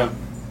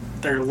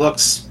 their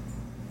looks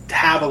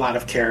have a lot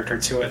of character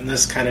to it, and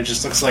this kind of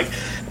just looks like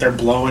they're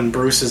blowing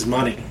Bruce's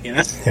money,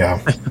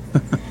 Yeah.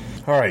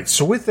 All right,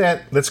 so with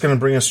that, that's going to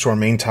bring us to our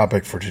main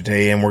topic for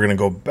today, and we're going to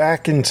go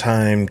back in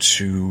time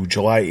to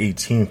July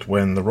 18th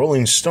when the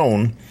Rolling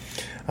Stone,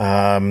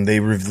 they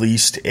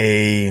released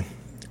a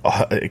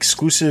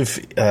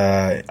exclusive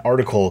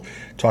article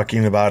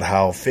talking about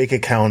how fake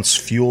accounts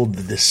fueled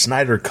the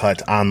Snyder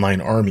Cut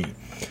online army.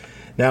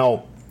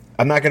 Now,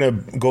 I'm not going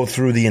to go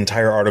through the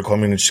entire article.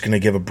 I'm just going to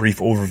give a brief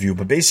overview.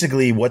 But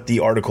basically what the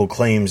article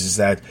claims is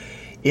that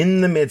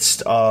in the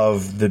midst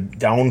of the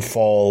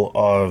downfall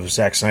of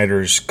Zack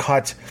Snyder's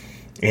cut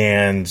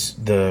and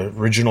the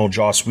original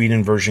Joss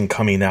Whedon version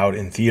coming out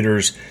in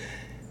theaters,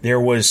 there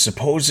was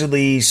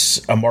supposedly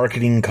a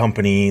marketing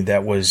company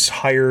that was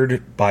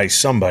hired by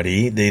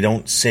somebody. They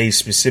don't say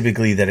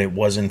specifically that it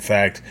was in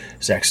fact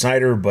Zack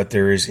Snyder, but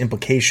there is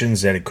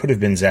implications that it could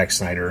have been Zack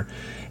Snyder.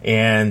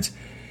 And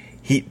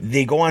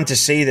they go on to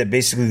say that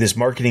basically this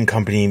marketing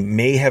company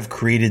may have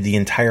created the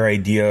entire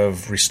idea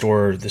of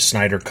restore the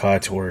Snyder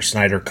Cut or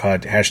Snyder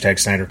Cut, hashtag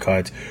Snyder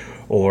Cut,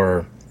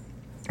 or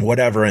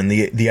whatever. And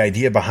the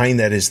idea behind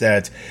that is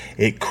that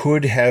it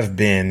could have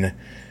been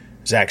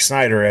Zack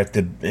Snyder at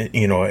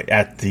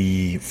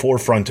the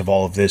forefront of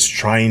all of this,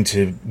 trying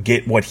to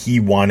get what he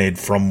wanted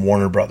from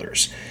Warner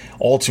Brothers.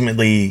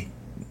 Ultimately,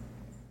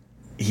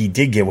 he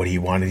did get what he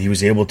wanted. He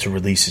was able to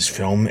release his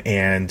film,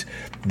 and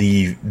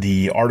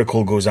the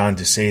article goes on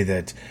to say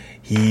that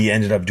he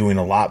ended up doing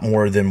a lot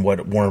more than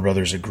what Warner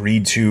Brothers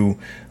agreed to,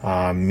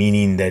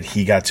 meaning that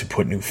he got to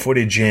put new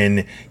footage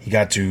in. He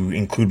got to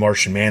include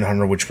Martian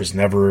Manhunter, which was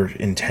never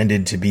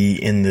intended to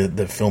be in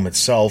the film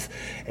itself.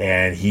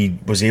 And he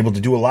was able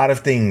to do a lot of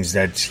things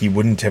that he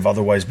wouldn't have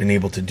otherwise been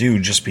able to do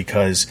just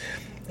because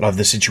of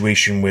the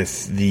situation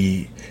with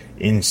the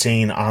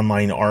insane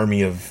online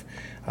army of,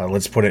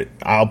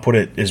 I'll put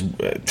it as,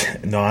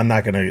 no, I'm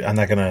not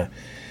gonna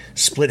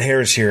split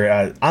hairs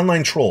here.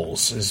 Online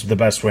trolls is the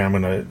best way I'm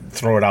going to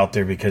throw it out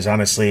there, because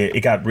honestly,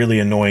 it got really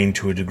annoying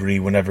to a degree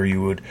whenever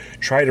you would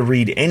try to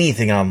read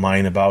anything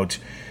online about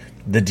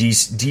the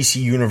DC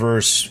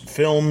Universe,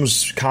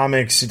 films,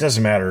 comics. It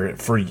doesn't matter.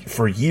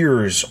 For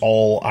years,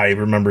 all I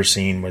remember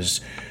seeing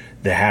was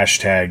the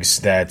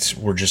hashtags that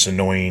were just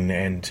annoying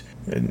and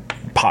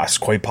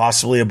quite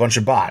possibly a bunch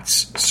of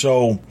bots.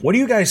 So what do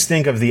you guys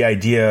think of the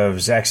idea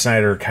of Zack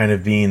Snyder kind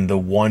of being the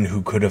one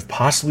who could have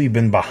possibly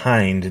been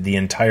behind the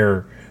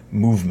entire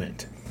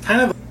movement?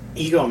 Kind of an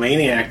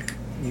egomaniac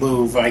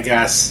move, I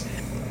guess.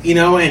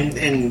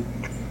 And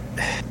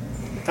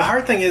the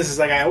hard thing is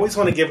like, I always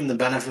want to give him the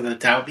benefit of the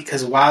doubt,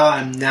 because while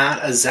I'm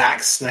not a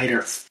Zack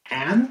Snyder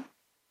fan,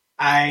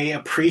 I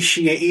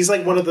appreciate, he's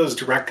like one of those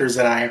directors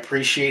that I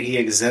appreciate he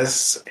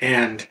exists,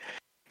 and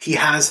he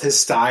has his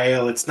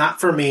style. It's not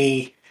for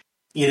me,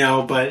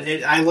 but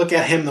I look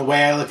at him the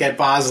way I look at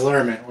Baz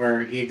Luhrmann,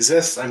 where he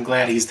exists. I'm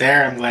glad he's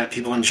there. I'm glad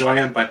people enjoy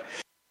him, but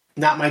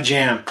not my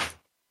jam.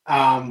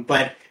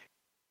 But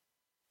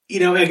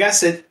I guess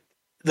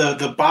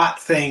the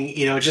bot thing,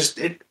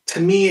 to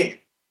me,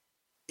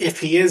 if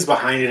he is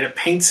behind it, it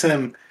paints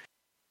him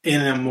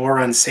in a more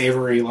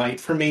unsavory light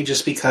for me,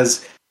 just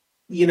because,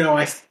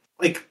 I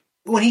like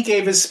when he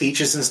gave his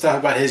speeches and stuff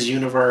about his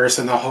universe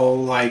and the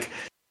whole,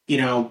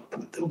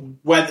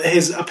 what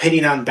his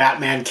opinion on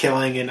Batman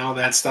killing and all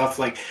that stuff.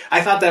 Like,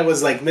 I thought that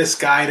was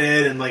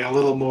misguided and a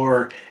little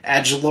more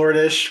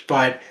edgelordish,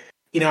 but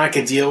I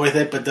could deal with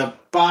it. But the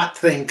bot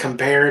thing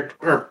paired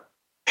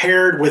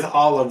with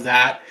all of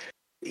that,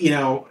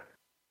 kind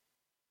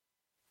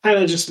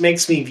of just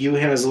makes me view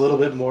him as a little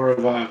bit more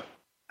of a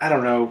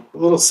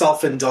little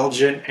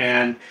self-indulgent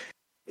and,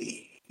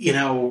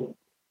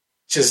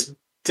 just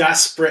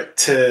desperate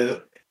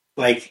to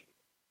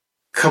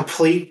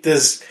complete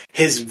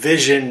his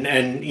vision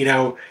and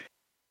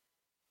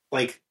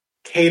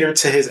cater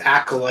to his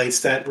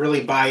acolytes that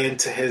really buy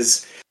into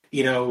his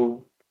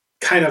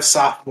kind of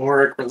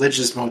sophomoric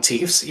religious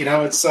motifs.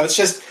 It's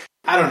just,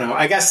 I don't know,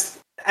 I guess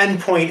end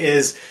point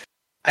is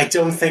I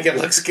don't think it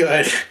looks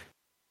good.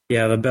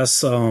 Yeah, the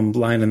best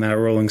line in that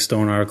Rolling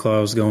Stone article I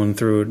was going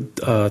through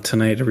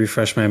tonight to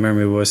refresh my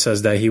memory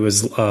says that he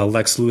was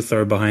Lex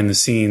Luthor behind the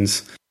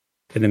scenes.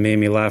 And it made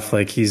me laugh.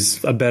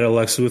 He's a better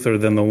Lex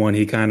Luthor than the one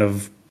he kind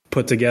of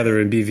put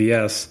together in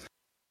BVS.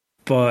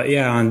 But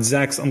yeah, on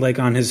Zack's,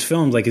 on his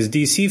films, his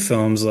DC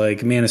films,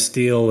 Man of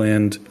Steel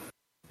and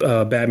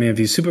Batman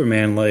v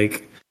Superman,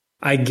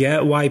 I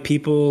get why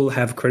people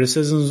have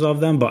criticisms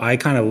of them, but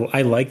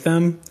I like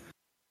them,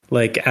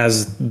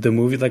 as the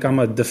movie. I'm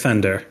a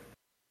defender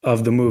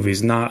of the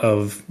movies, not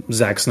of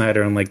Zack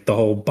Snyder and the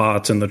whole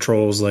bots and the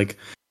trolls.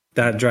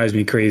 That drives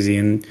me crazy.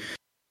 And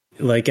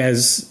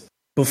as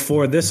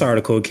before this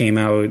article came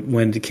out,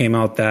 when it came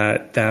out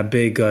that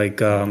big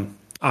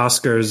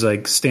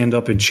Oscars stand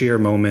up and cheer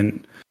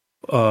moment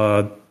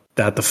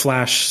that the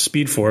Flash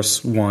Speed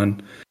Force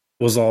won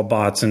was all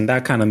bots, and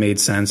that kind of made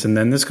sense. And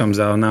then this comes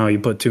out, now you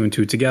put two and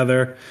two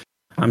together.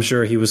 I'm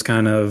sure he was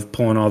kind of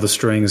pulling all the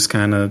strings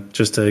kind of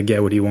just to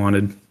get what he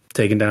wanted,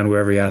 taking down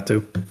whoever he had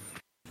to.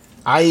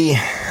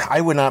 I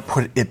would not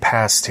put it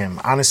past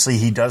him. Honestly,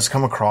 he does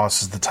come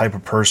across as the type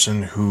of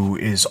person who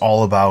is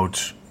all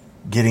about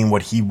getting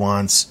what he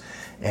wants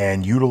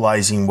and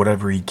utilizing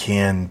whatever he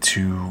can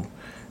to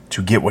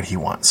get what he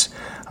wants.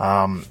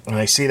 And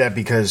I say that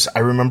because I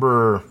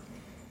remember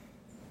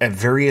at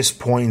various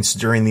points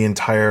during the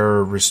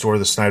entire Restore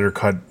the Snyder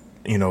Cut,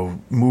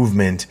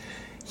 movement,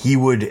 he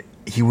would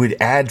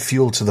add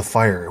fuel to the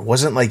fire. It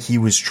wasn't like he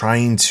was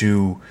trying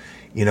to,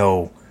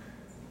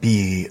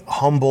 be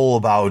humble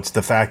about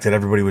the fact that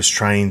everybody was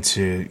trying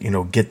to,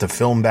 get the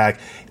film back.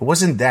 It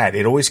wasn't that.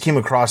 It always came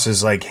across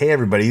as hey,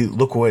 everybody,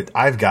 look what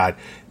I've got.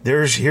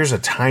 Here's a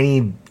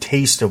tiny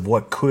taste of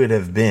what could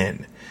have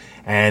been.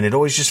 And it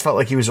always just felt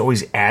like he was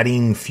always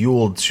adding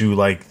fuel to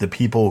the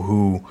people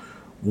who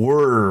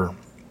were,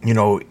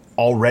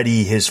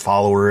 already his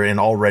follower and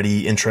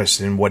already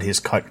interested in what his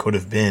cut could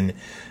have been.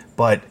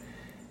 But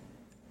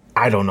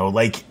I don't know,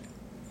 like,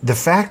 the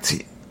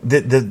fact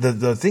that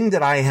the thing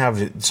that I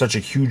have such a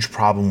huge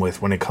problem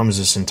with when it comes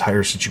to this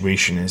entire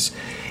situation is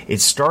it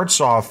starts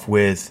off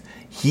with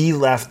he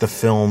left the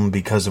film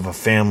because of a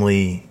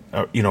family,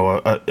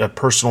 a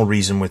personal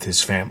reason with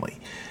his family.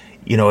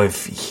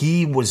 If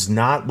he was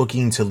not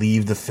looking to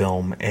leave the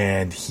film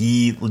and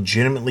he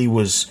legitimately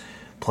was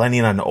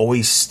planning on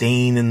always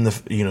staying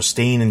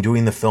and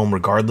doing the film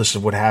regardless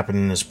of what happened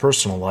in his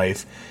personal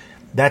life,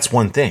 that's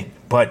one thing.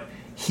 But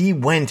he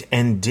went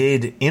and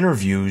did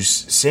interviews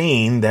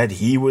saying that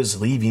he was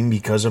leaving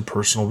because of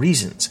personal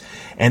reasons.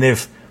 And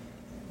if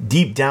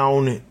deep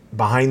down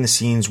behind the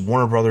scenes,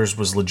 Warner Brothers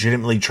was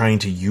legitimately trying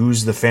to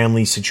use the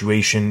family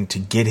situation to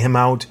get him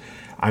out,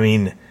 I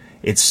mean,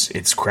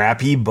 it's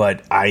crappy,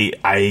 but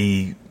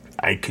I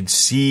could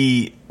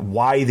see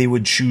why they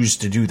would choose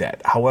to do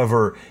that.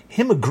 However,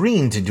 him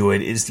agreeing to do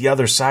it is the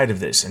other side of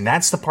this, and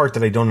that's the part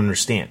that I don't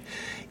understand.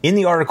 In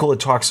the article, it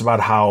talks about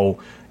how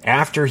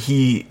after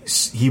he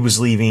was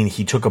leaving,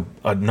 he took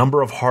a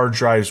number of hard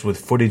drives with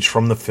footage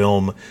from the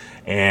film,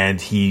 and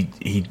he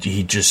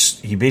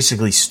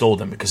basically stole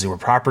them because they were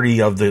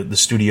property of the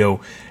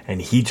studio,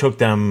 and he took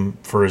them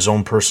for his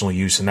own personal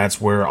use, and that's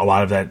where a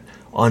lot of that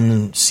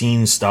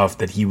unseen stuff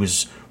that he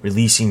was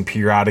releasing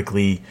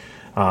periodically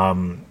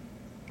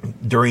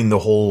during the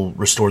whole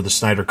Restore the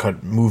Snyder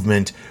Cut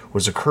movement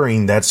was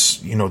occurring.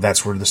 That's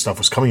where the stuff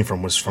was coming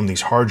from, was from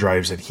these hard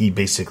drives that he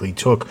basically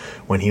took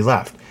when he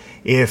left.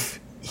 If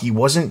he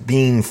wasn't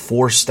being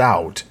forced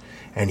out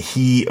and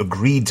he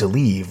agreed to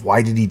leave,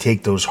 why did he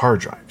take those hard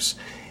drives?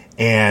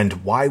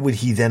 And why would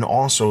he then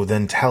also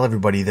tell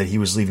everybody that he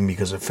was leaving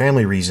because of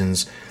family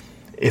reasons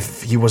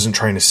if he wasn't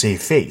trying to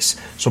save face?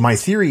 So my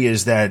theory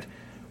is that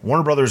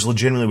Warner Brothers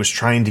legitimately was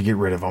trying to get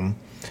rid of him.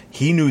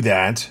 He knew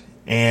that,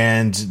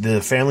 and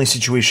the family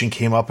situation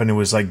came up, and it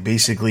was like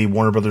basically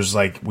Warner Brothers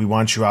like, we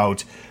want you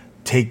out,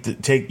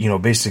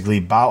 basically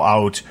bow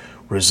out,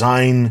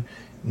 resign.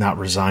 Not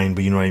resign,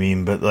 but you know what I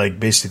mean? But like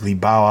basically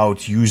bow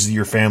out, use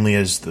your family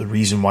as the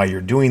reason why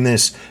you're doing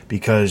this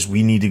because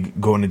we need to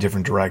go in a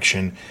different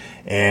direction.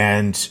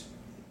 And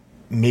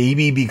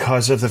maybe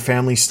because of the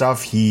family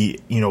stuff, he,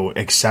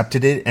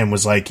 accepted it and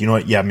was like, you know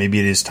what? Yeah, maybe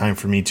it is time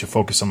for me to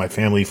focus on my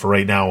family for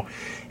right now.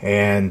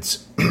 And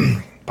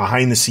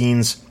behind the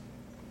scenes,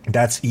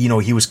 that's,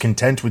 he was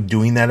content with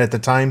doing that at the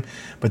time.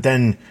 But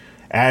then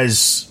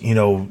as,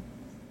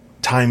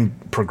 time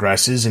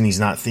progresses and he's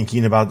not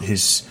thinking about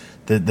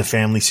the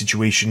family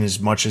situation as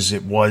much as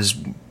it was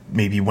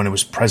maybe when it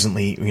was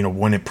presently,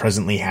 when it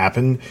presently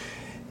happened,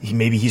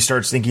 he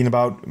starts thinking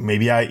about,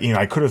 maybe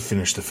I could have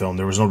finished the film.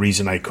 There was no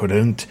reason I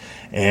couldn't.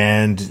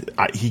 And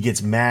he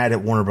gets mad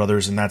at Warner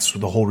Brothers, and that's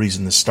the whole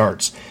reason this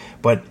starts.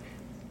 But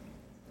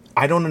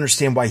I don't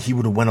understand why he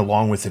would have went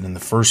along with it in the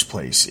first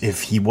place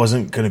if he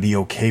wasn't going to be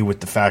okay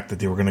with the fact that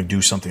they were going to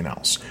do something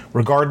else.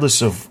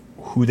 Regardless of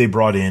who they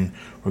brought in,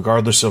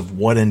 regardless of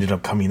what ended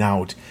up coming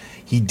out,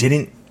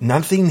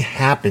 nothing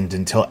happened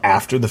until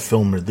after the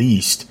film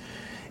released.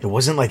 It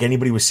wasn't like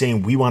anybody was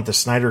saying, we want the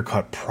Snyder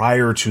Cut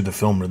prior to the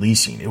film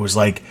releasing. It was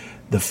like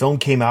the film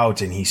came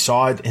out and he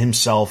saw it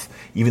himself,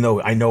 even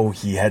though I know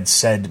he had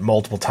said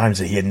multiple times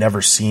that he had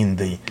never seen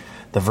the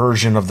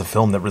version of the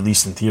film that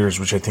released in theaters,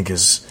 which I think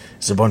is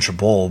a bunch of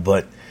bull.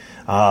 But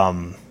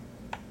I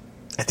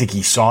think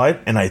he saw it,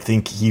 and I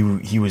think he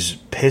was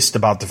pissed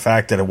about the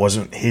fact that it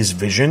wasn't his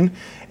vision.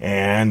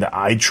 And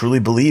I truly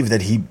believe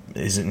that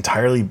it's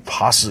entirely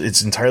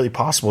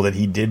possible that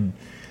he did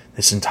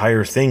this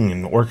entire thing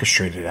and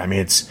orchestrated it. I mean,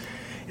 it's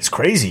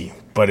crazy,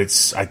 but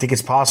I think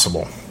it's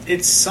possible.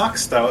 It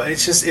sucks though.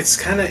 It's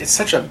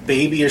such a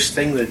babyish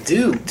thing to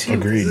do too.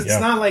 Agreed. It's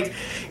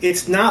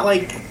not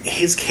like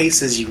his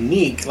case is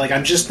unique. Like,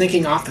 I'm just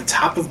thinking off the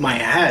top of my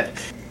head.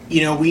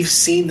 We've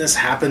seen this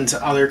happen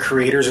to other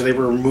creators, or they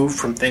were removed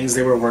from things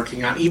they were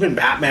working on, even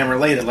Batman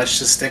related. Let's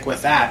just stick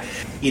with that.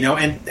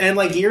 And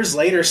like years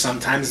later,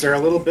 sometimes they're a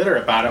little bitter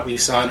about it. We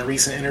saw in a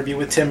recent interview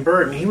with Tim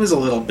Burton, he was a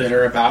little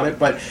bitter about it,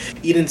 but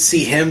you didn't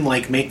see him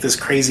like make this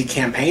crazy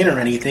campaign or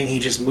anything. He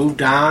just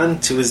moved on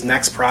to his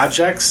next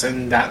projects,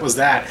 and that was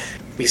that.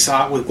 We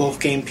saw it with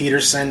Wolfgang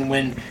Peterson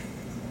when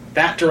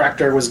that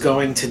director was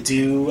going to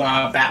do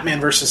Batman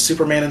vs.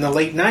 Superman in the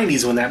late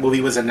 90s when that movie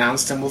was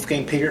announced, and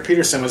Wolfgang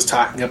Peterson was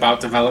talking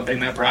about developing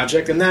that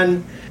project. And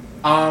then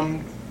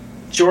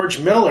George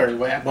Miller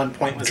at one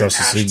point was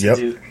Justice attached League,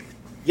 to do...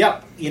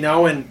 Yep,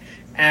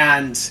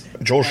 and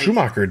Joel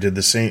Schumacher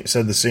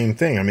said the same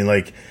thing. I mean,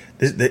 like,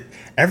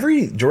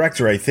 every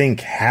director, I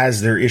think,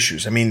 has their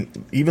issues. I mean,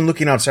 even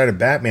looking outside of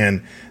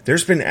Batman,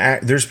 there's been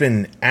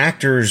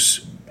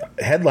actors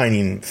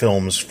headlining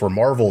films for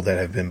Marvel that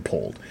have been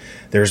pulled.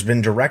 There's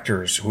been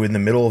directors who, in the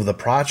middle of the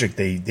project,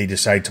 they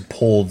decide to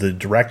pull the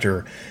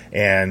director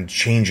and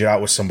change it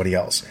out with somebody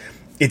else.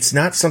 It's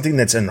not something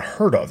that's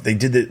unheard of. They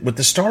did it with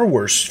the Star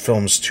Wars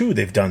films too.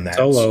 They've done that.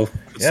 Solo.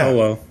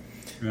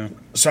 Yeah.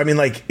 So I mean,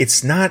 like,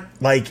 it's not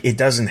like it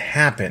doesn't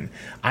happen.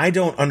 I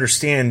don't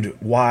understand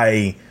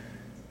why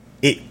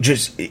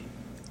in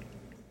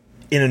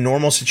a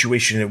normal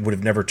situation, it would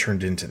have never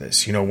turned into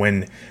this. You know,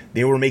 when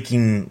they were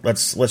making,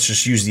 let's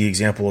just use the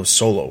example of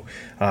Solo.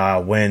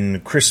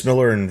 When Chris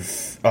Miller and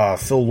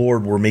Phil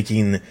Lord were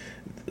making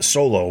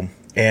Solo,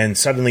 and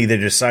suddenly they're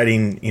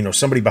deciding, you know,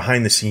 somebody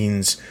behind the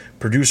scenes,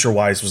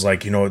 producer-wise, was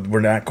like, you know, we're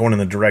not going in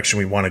the direction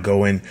we want to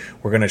go in.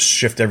 We're going to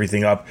shift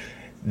everything up.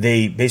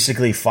 They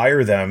basically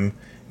fire them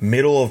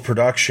middle of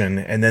production,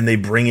 and then they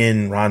bring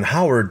in Ron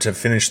Howard to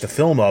finish the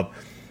film up.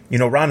 You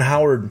know, Ron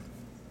Howard,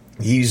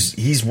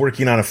 he's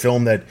working on a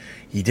film that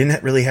he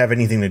didn't really have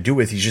anything to do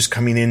with. He's just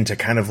coming in to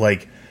kind of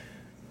like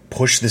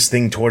push this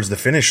thing towards the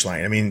finish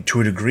line. I mean, to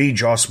a degree,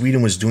 Joss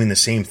Whedon was doing the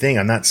same thing.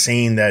 I'm not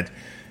saying that,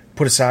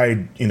 put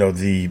aside, you know,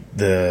 the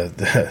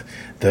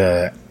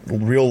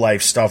real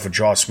life stuff of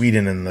Joss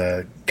Whedon and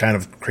the kind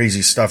of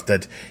crazy stuff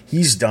that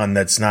he's done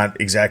that's not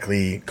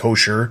exactly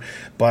kosher,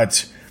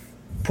 but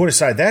put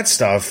aside that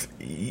stuff,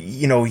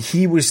 you know,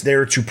 he was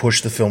there to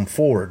push the film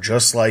forward,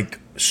 just like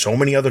so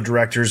many other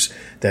directors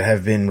that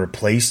have been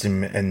replaced,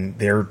 and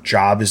their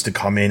job is to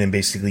come in and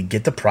basically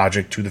get the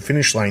project to the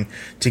finish line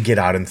to get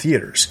out in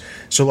theaters.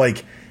 So,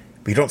 like,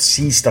 we don't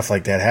see stuff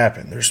like that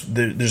happen.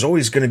 There's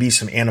always going to be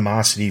some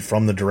animosity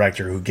from the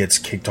director who gets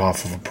kicked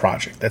off of a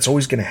project. That's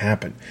always going to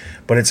happen.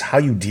 But it's how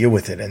you deal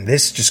with it. And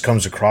this just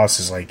comes across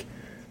as like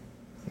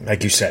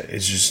you said,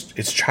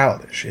 it's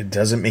childish. It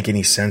doesn't make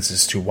any sense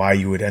as to why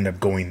you would end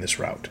up going this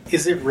route.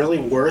 Is it really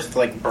worth,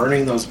 like,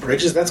 burning those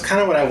bridges? That's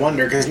kind of what I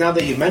wonder, because now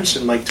that you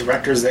mentioned, like,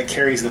 directors that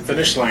carries the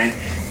finish line,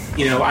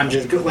 you know, I'm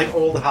just, like,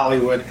 old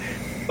Hollywood,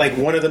 like,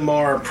 one of the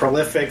more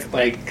prolific,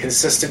 like,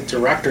 consistent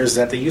directors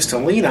that they used to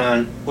lean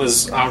on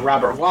was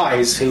Robert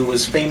Wise, who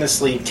was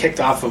famously kicked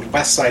off of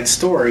West Side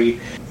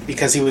Story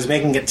because he was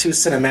making it too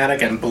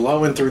cinematic and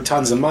blowing through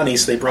tons of money,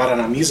 so they brought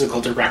on a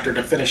musical director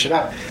to finish it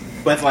up.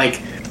 But,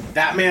 like,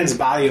 that man's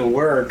body of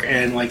work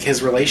and, like,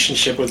 his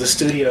relationship with the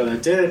studio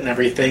that did it and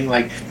everything,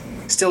 like,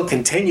 still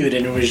continued,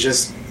 and it was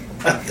just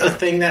a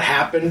thing that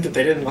happened.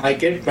 They didn't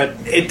like it, but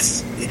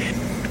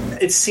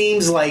it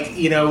seems like,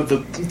 you know,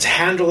 to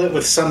handle it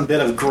with some bit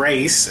of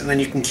grace, and then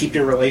you can keep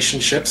your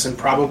relationships and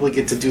probably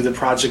get to do the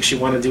projects you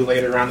want to do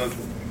later on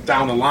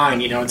down the line.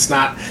 You know, it's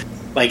not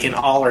like an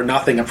all or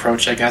nothing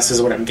approach, I guess,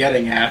 is what I'm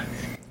getting at.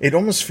 It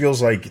almost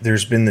feels like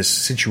there's been this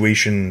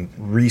situation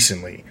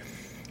recently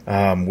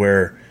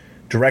where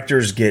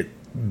directors get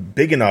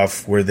big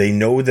enough where they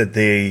know that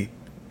they,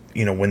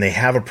 you know, when they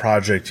have a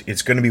project,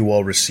 it's going to be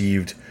well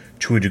received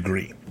to a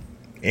degree.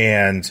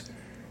 And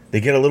they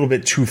get a little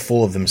bit too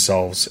full of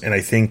themselves. And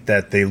I think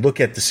that they look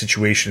at the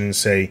situation and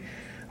say,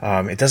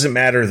 it doesn't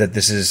matter that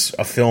this is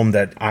a film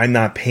that I'm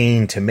not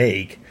paying to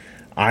make.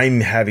 I'm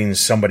having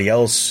somebody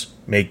else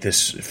make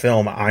this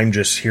film. I'm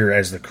just here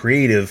as the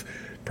creative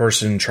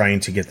person trying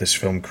to get this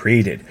film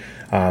created.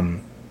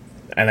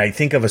 And I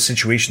think of a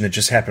situation that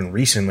just happened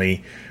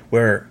recently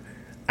where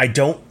I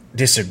don't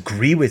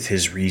disagree with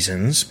his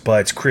reasons,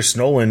 but Chris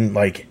Nolan,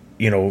 like,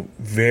 you know,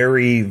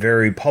 very,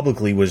 very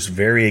publicly was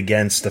very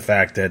against the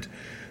fact that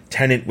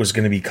Tenet was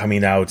going to be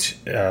coming out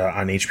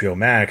on HBO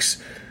Max,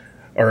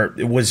 or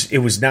it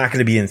was not going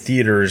to be in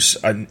theaters,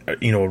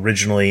 you know,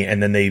 originally,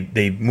 and then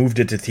they moved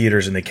it to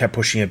theaters and they kept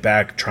pushing it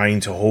back, trying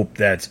to hope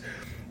that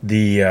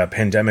the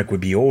pandemic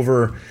would be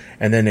over,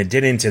 and then it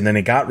didn't, and then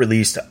it got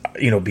released,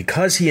 you know,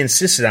 because he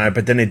insisted on it,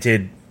 but then it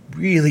did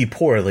really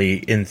poorly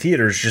in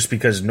theaters just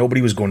because nobody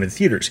was going to the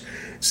theaters.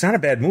 It's not a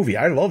bad movie.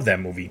 I love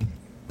that movie.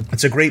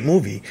 It's a great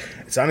movie.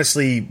 It's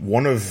honestly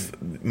one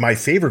of my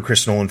favorite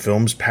Chris Nolan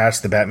films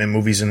past the Batman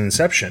movies and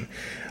Inception.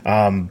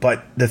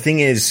 But the thing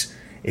is,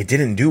 it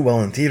didn't do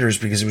well in theaters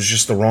because it was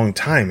just the wrong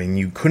time, and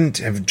you couldn't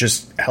have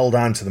just held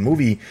on to the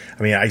movie.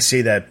 I mean, I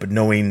say that, but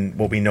knowing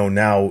what we know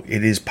now,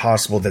 it is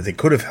possible that they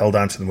could have held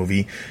on to the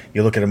movie.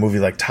 You look at a movie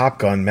like Top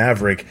Gun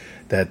Maverick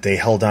that they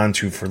held on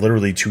to for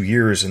literally 2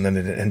 years, and then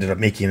it ended up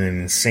making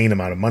an insane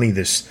amount of money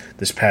this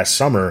past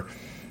summer.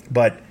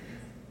 But,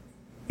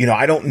 you know,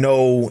 I don't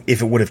know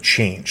if it would have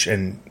changed.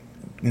 And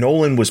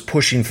Nolan was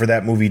pushing for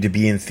that movie to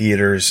be in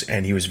theaters,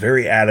 and he was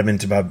very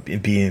adamant about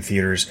it being in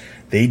theaters.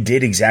 They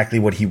did exactly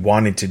what he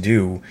wanted to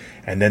do,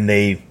 and then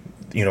they,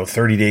 you know,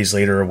 30 days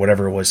later or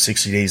whatever it was,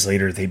 60 days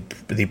later,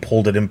 they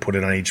pulled it and put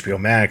it on HBO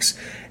Max,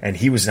 and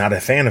he was not a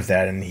fan of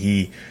that. And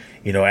he,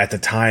 you know, at the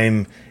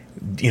time,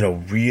 you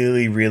know,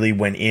 really, really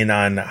went in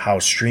on how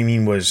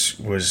streaming was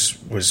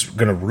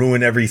going to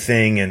ruin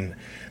everything, and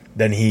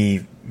then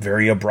he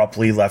very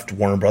abruptly left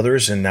Warner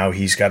Brothers, and now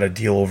he's got a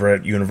deal over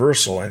at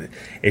Universal. And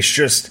it's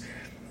just,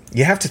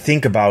 you have to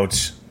think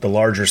about the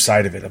larger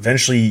side of it.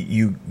 Eventually,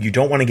 you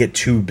don't want to get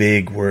too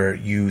big where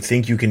you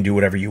think you can do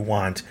whatever you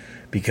want,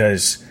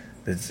 because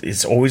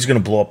it's always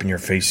going to blow up in your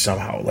face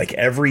somehow. Like,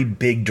 every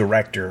big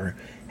director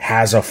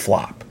has a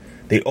flop.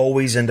 They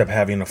always end up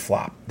having a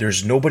flop.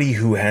 There's nobody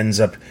who ends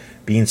up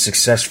being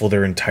successful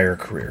their entire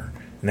career.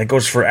 And that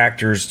goes for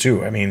actors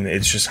too. I mean,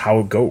 it's just how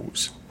it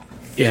goes.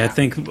 Yeah, I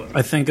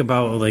think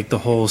about, like, the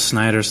whole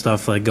Snyder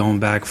stuff, like, going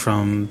back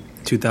from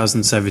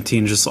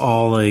 2017, just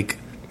all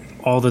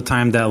the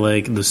time that,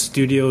 like, the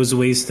studio's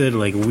wasted,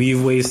 like,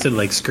 we've wasted,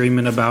 like,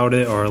 screaming about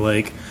it, or,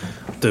 like,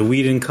 the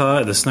Whedon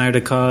cut, the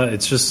Snyder cut.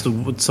 It's just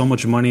so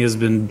much money has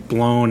been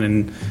blown,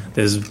 and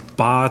there's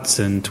bots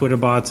and Twitter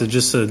bots. It's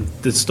just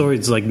the story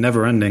is like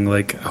never ending.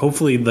 Like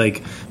hopefully,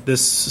 like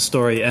this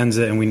story ends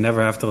it, and we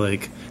never have to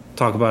like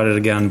talk about it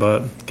again.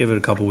 But give it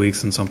a couple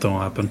weeks, and something will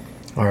happen.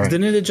 All right.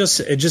 Didn't it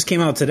just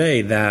came out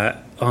today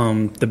that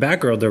the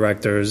Batgirl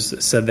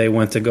directors said they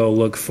went to go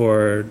look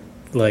for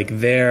like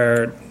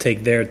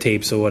take their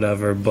tapes or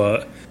whatever,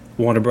 but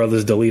Warner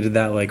Brothers deleted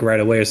that like right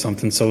away or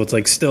something. So it's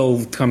like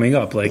still coming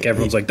up. Like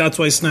everyone's like, that's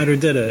why Snyder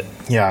did it.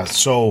 Yeah.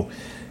 So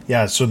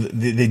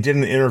they did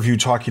an interview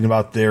talking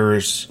about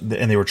theirs,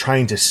 and they were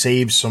trying to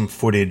save some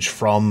footage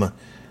from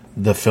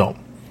the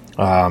film,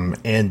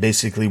 and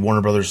basically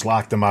Warner Brothers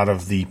locked them out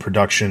of the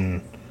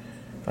production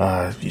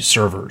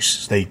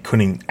servers. They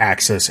couldn't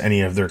access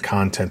any of their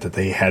content that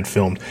they had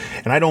filmed.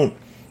 And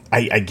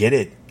I get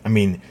it. I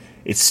mean,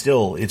 it's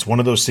one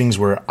of those things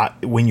where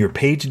when you're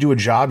paid to do a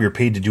job, you're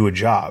paid to do a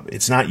job.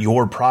 It's not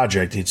your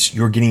project.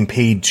 You're getting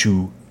paid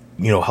to,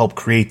 help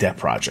create that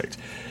project.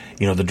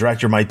 The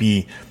director might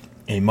be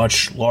a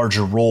much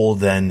larger role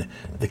than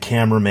the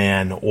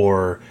cameraman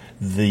or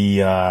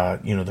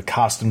the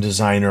costume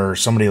designer or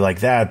somebody like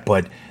that,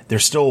 but they're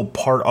still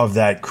part of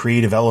that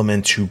creative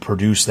element to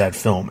produce that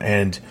film.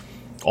 And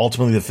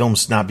ultimately the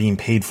film's not being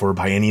paid for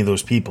by any of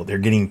those people. They're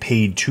getting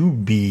paid to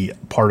be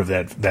part of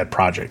that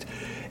project.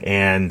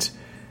 And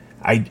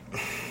I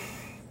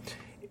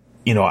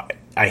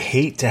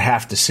hate to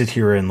have to sit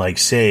here and like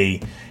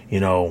say,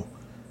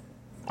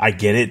 I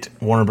get it.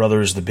 Warner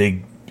Brothers, the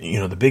big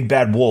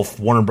bad wolf,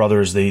 Warner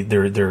Brothers,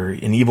 they're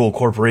an evil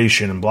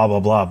corporation and blah,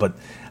 blah, blah. But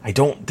I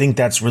don't think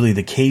that's really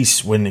the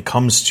case when it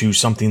comes to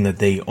something that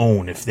they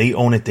own. If they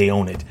own it, they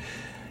own it.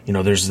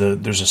 There's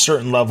a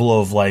certain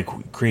level of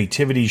like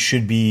creativity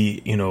should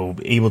be,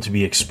 able to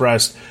be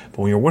expressed. But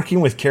when you're working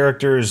with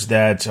characters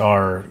that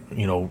are,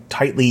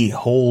 tightly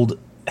held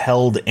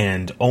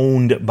and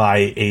owned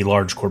by a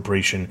large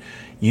corporation,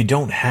 you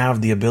don't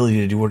have the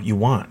ability to do what you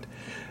want.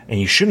 And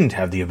you shouldn't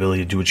have the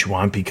ability to do what you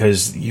want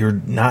because you're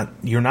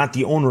not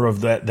the owner of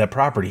that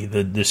property.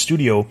 The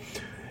studio,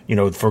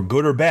 for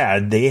good or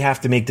bad, they have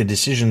to make the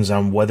decisions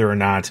on whether or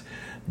not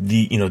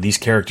how these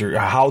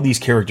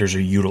characters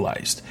are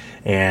utilized.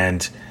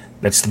 And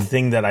that's the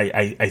thing that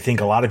I think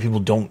a lot of people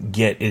don't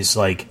get is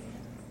like,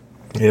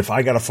 if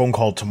I got a phone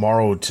call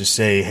tomorrow to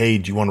say, hey,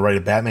 do you want to write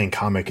a Batman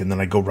comic? And then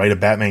I go write a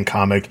Batman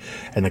comic,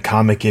 and the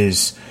comic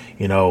is,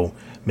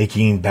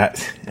 making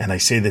and I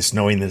say this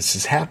knowing this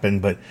has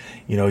happened, but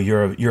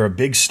you're a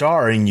big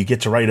star and you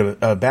get to write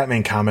a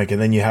Batman comic,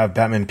 and then you have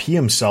Batman pee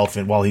himself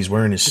while he's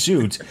wearing his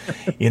suit.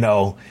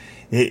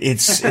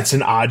 It's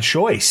an odd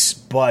choice,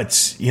 but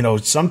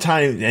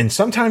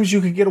sometimes you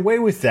could get away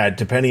with that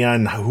depending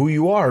on who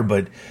you are.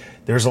 But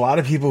there's a lot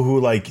of people who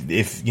like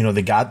if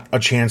they got a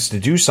chance to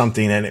do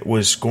something and it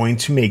was going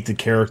to make the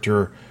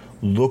character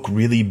look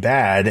really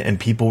bad and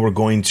people were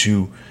going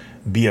to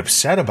be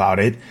upset about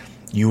it,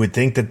 you would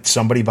think that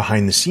somebody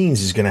behind the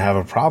scenes is going to have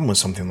a problem with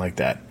something like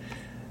that,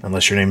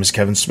 unless your name is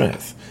Kevin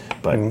Smith.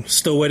 But we're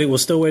still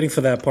waiting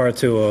for that part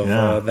 2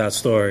 of that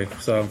story.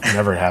 So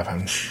never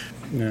happened.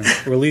 Yeah.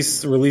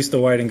 Release the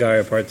White and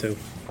Gaia part 2.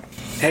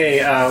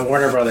 Hey,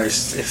 Warner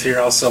Brothers, if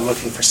you're also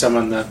looking for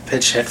someone to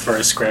pitch hit for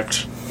a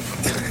script,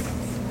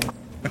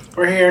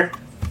 we're here.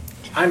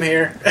 I'm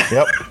here.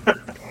 Yep.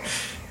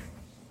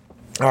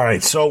 All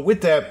right. So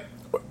with that,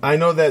 I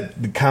know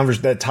that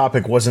that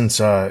topic wasn't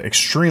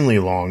extremely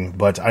long,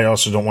 but I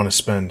also don't want to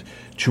spend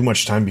too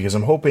much time because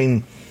I'm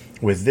hoping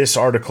with this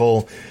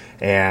article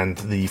and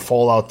the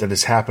fallout that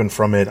has happened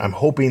from it, I'm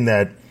hoping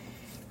that,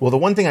 well, the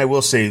one thing I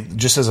will say,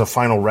 just as a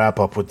final wrap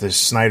up with this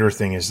Snyder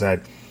thing, is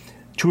that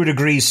to a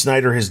degree,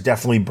 Snyder has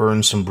definitely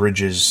burned some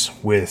bridges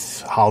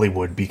with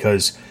Hollywood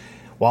because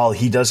while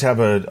he does have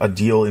a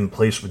deal in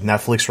place with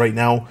Netflix right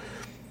now,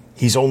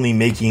 he's only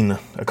making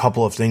a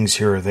couple of things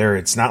here or there.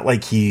 It's not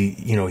like he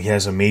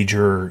has a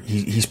major,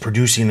 he's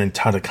producing a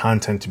ton of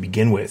content to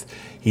begin with.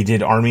 He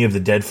did Army of the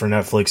Dead for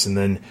Netflix, and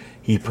then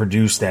he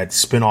produced that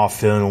spin-off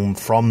film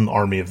from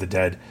Army of the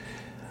Dead.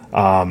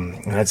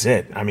 And that's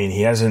it. I mean,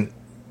 he hasn't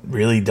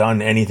really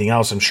done anything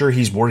else. I'm sure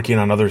he's working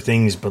on other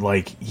things, but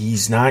like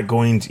he's not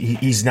going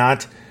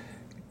to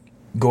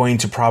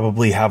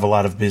probably have a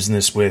lot of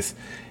business with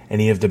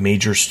any of the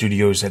major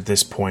studios at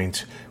this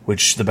point,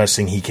 which the best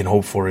thing he can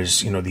hope for is,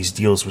 these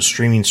deals with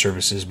streaming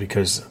services,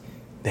 because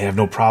they have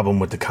no problem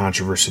with the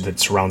controversy that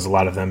surrounds a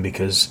lot of them,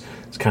 because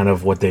it's kind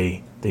of what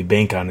they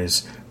bank on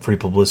is free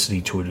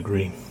publicity to a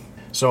degree.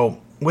 So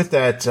with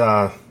that,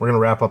 we're going to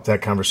wrap up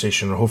that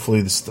conversation, and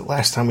hopefully this is the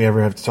last time we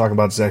ever have to talk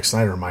about Zack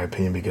Snyder, in my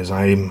opinion, because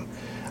I'm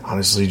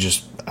honestly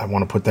I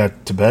want to put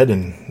that to bed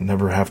and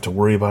never have to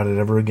worry about it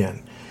ever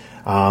again.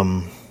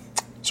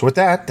 So with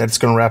that, that's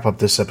going to wrap up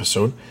this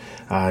episode.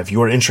 If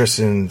you are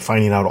interested in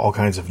finding out all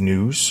kinds of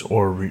news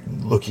or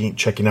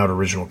checking out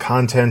original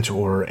content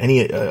or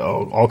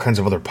all kinds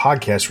of other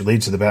podcasts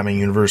related to the Batman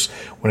universe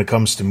when it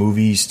comes to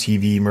movies,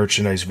 TV,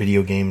 merchandise,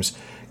 video games,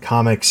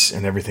 comics,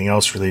 and everything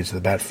else related to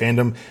the Bat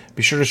fandom,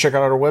 be sure to check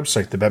out our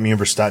website,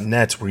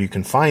 thebatmanuniverse.net, where you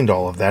can find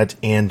all of that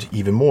and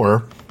even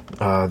more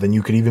than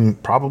you could even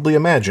probably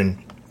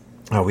imagine.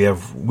 We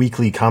have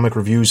weekly comic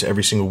reviews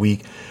every single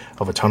week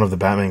of a ton of the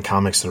Batman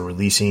comics that are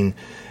releasing,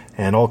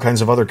 and all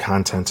kinds of other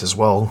content as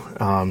well.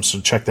 So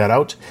check that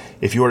out.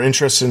 If you are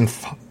interested in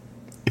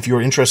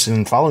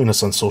following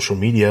us on social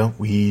media,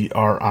 we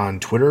are on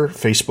Twitter,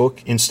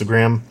 Facebook,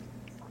 Instagram.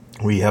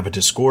 We have a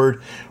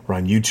Discord. We're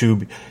on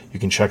YouTube. You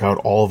can check out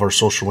all of our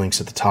social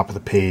links at the top of the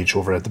page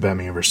over at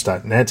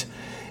thebatmanuniverse.net.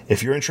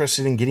 If you're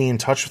interested in getting in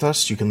touch with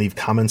us, you can leave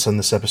comments on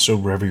this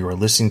episode wherever you are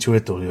listening to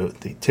it.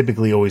 They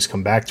typically always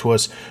come back to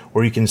us,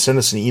 or you can send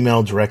us an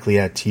email directly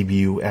at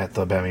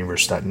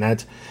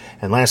tbu@thebatmanuniverse.net.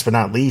 And last but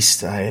not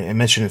least, I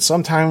mention it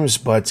sometimes,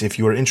 but if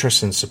you are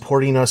interested in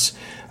supporting us,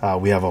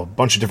 we have a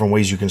bunch of different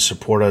ways you can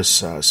support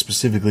us,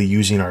 specifically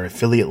using our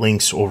affiliate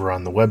links over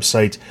on the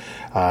website.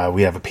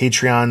 We have a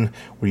Patreon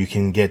where you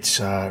can get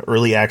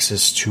early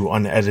access to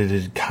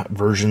unedited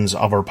versions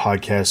of our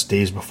podcast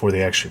days before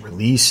they actually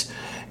release.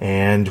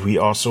 And we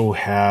also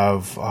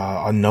have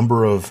a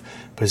number of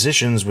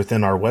positions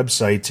within our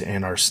website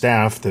and our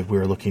staff that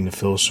we're looking to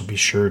fill, so be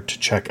sure to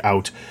check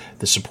out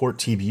the Support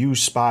TBU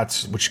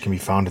spots, which can be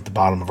found at the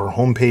bottom of our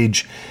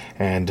homepage,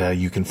 and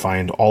you can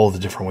find all of the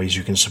different ways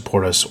you can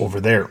support us over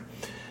there.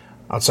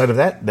 Outside of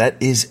that, that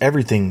is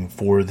everything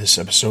for this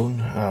episode.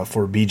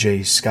 For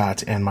BJ,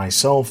 Scott, and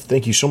myself,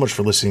 thank you so much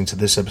for listening to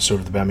this episode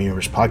of the Batman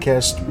Universe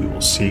Podcast. We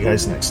will see you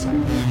guys next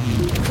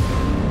time.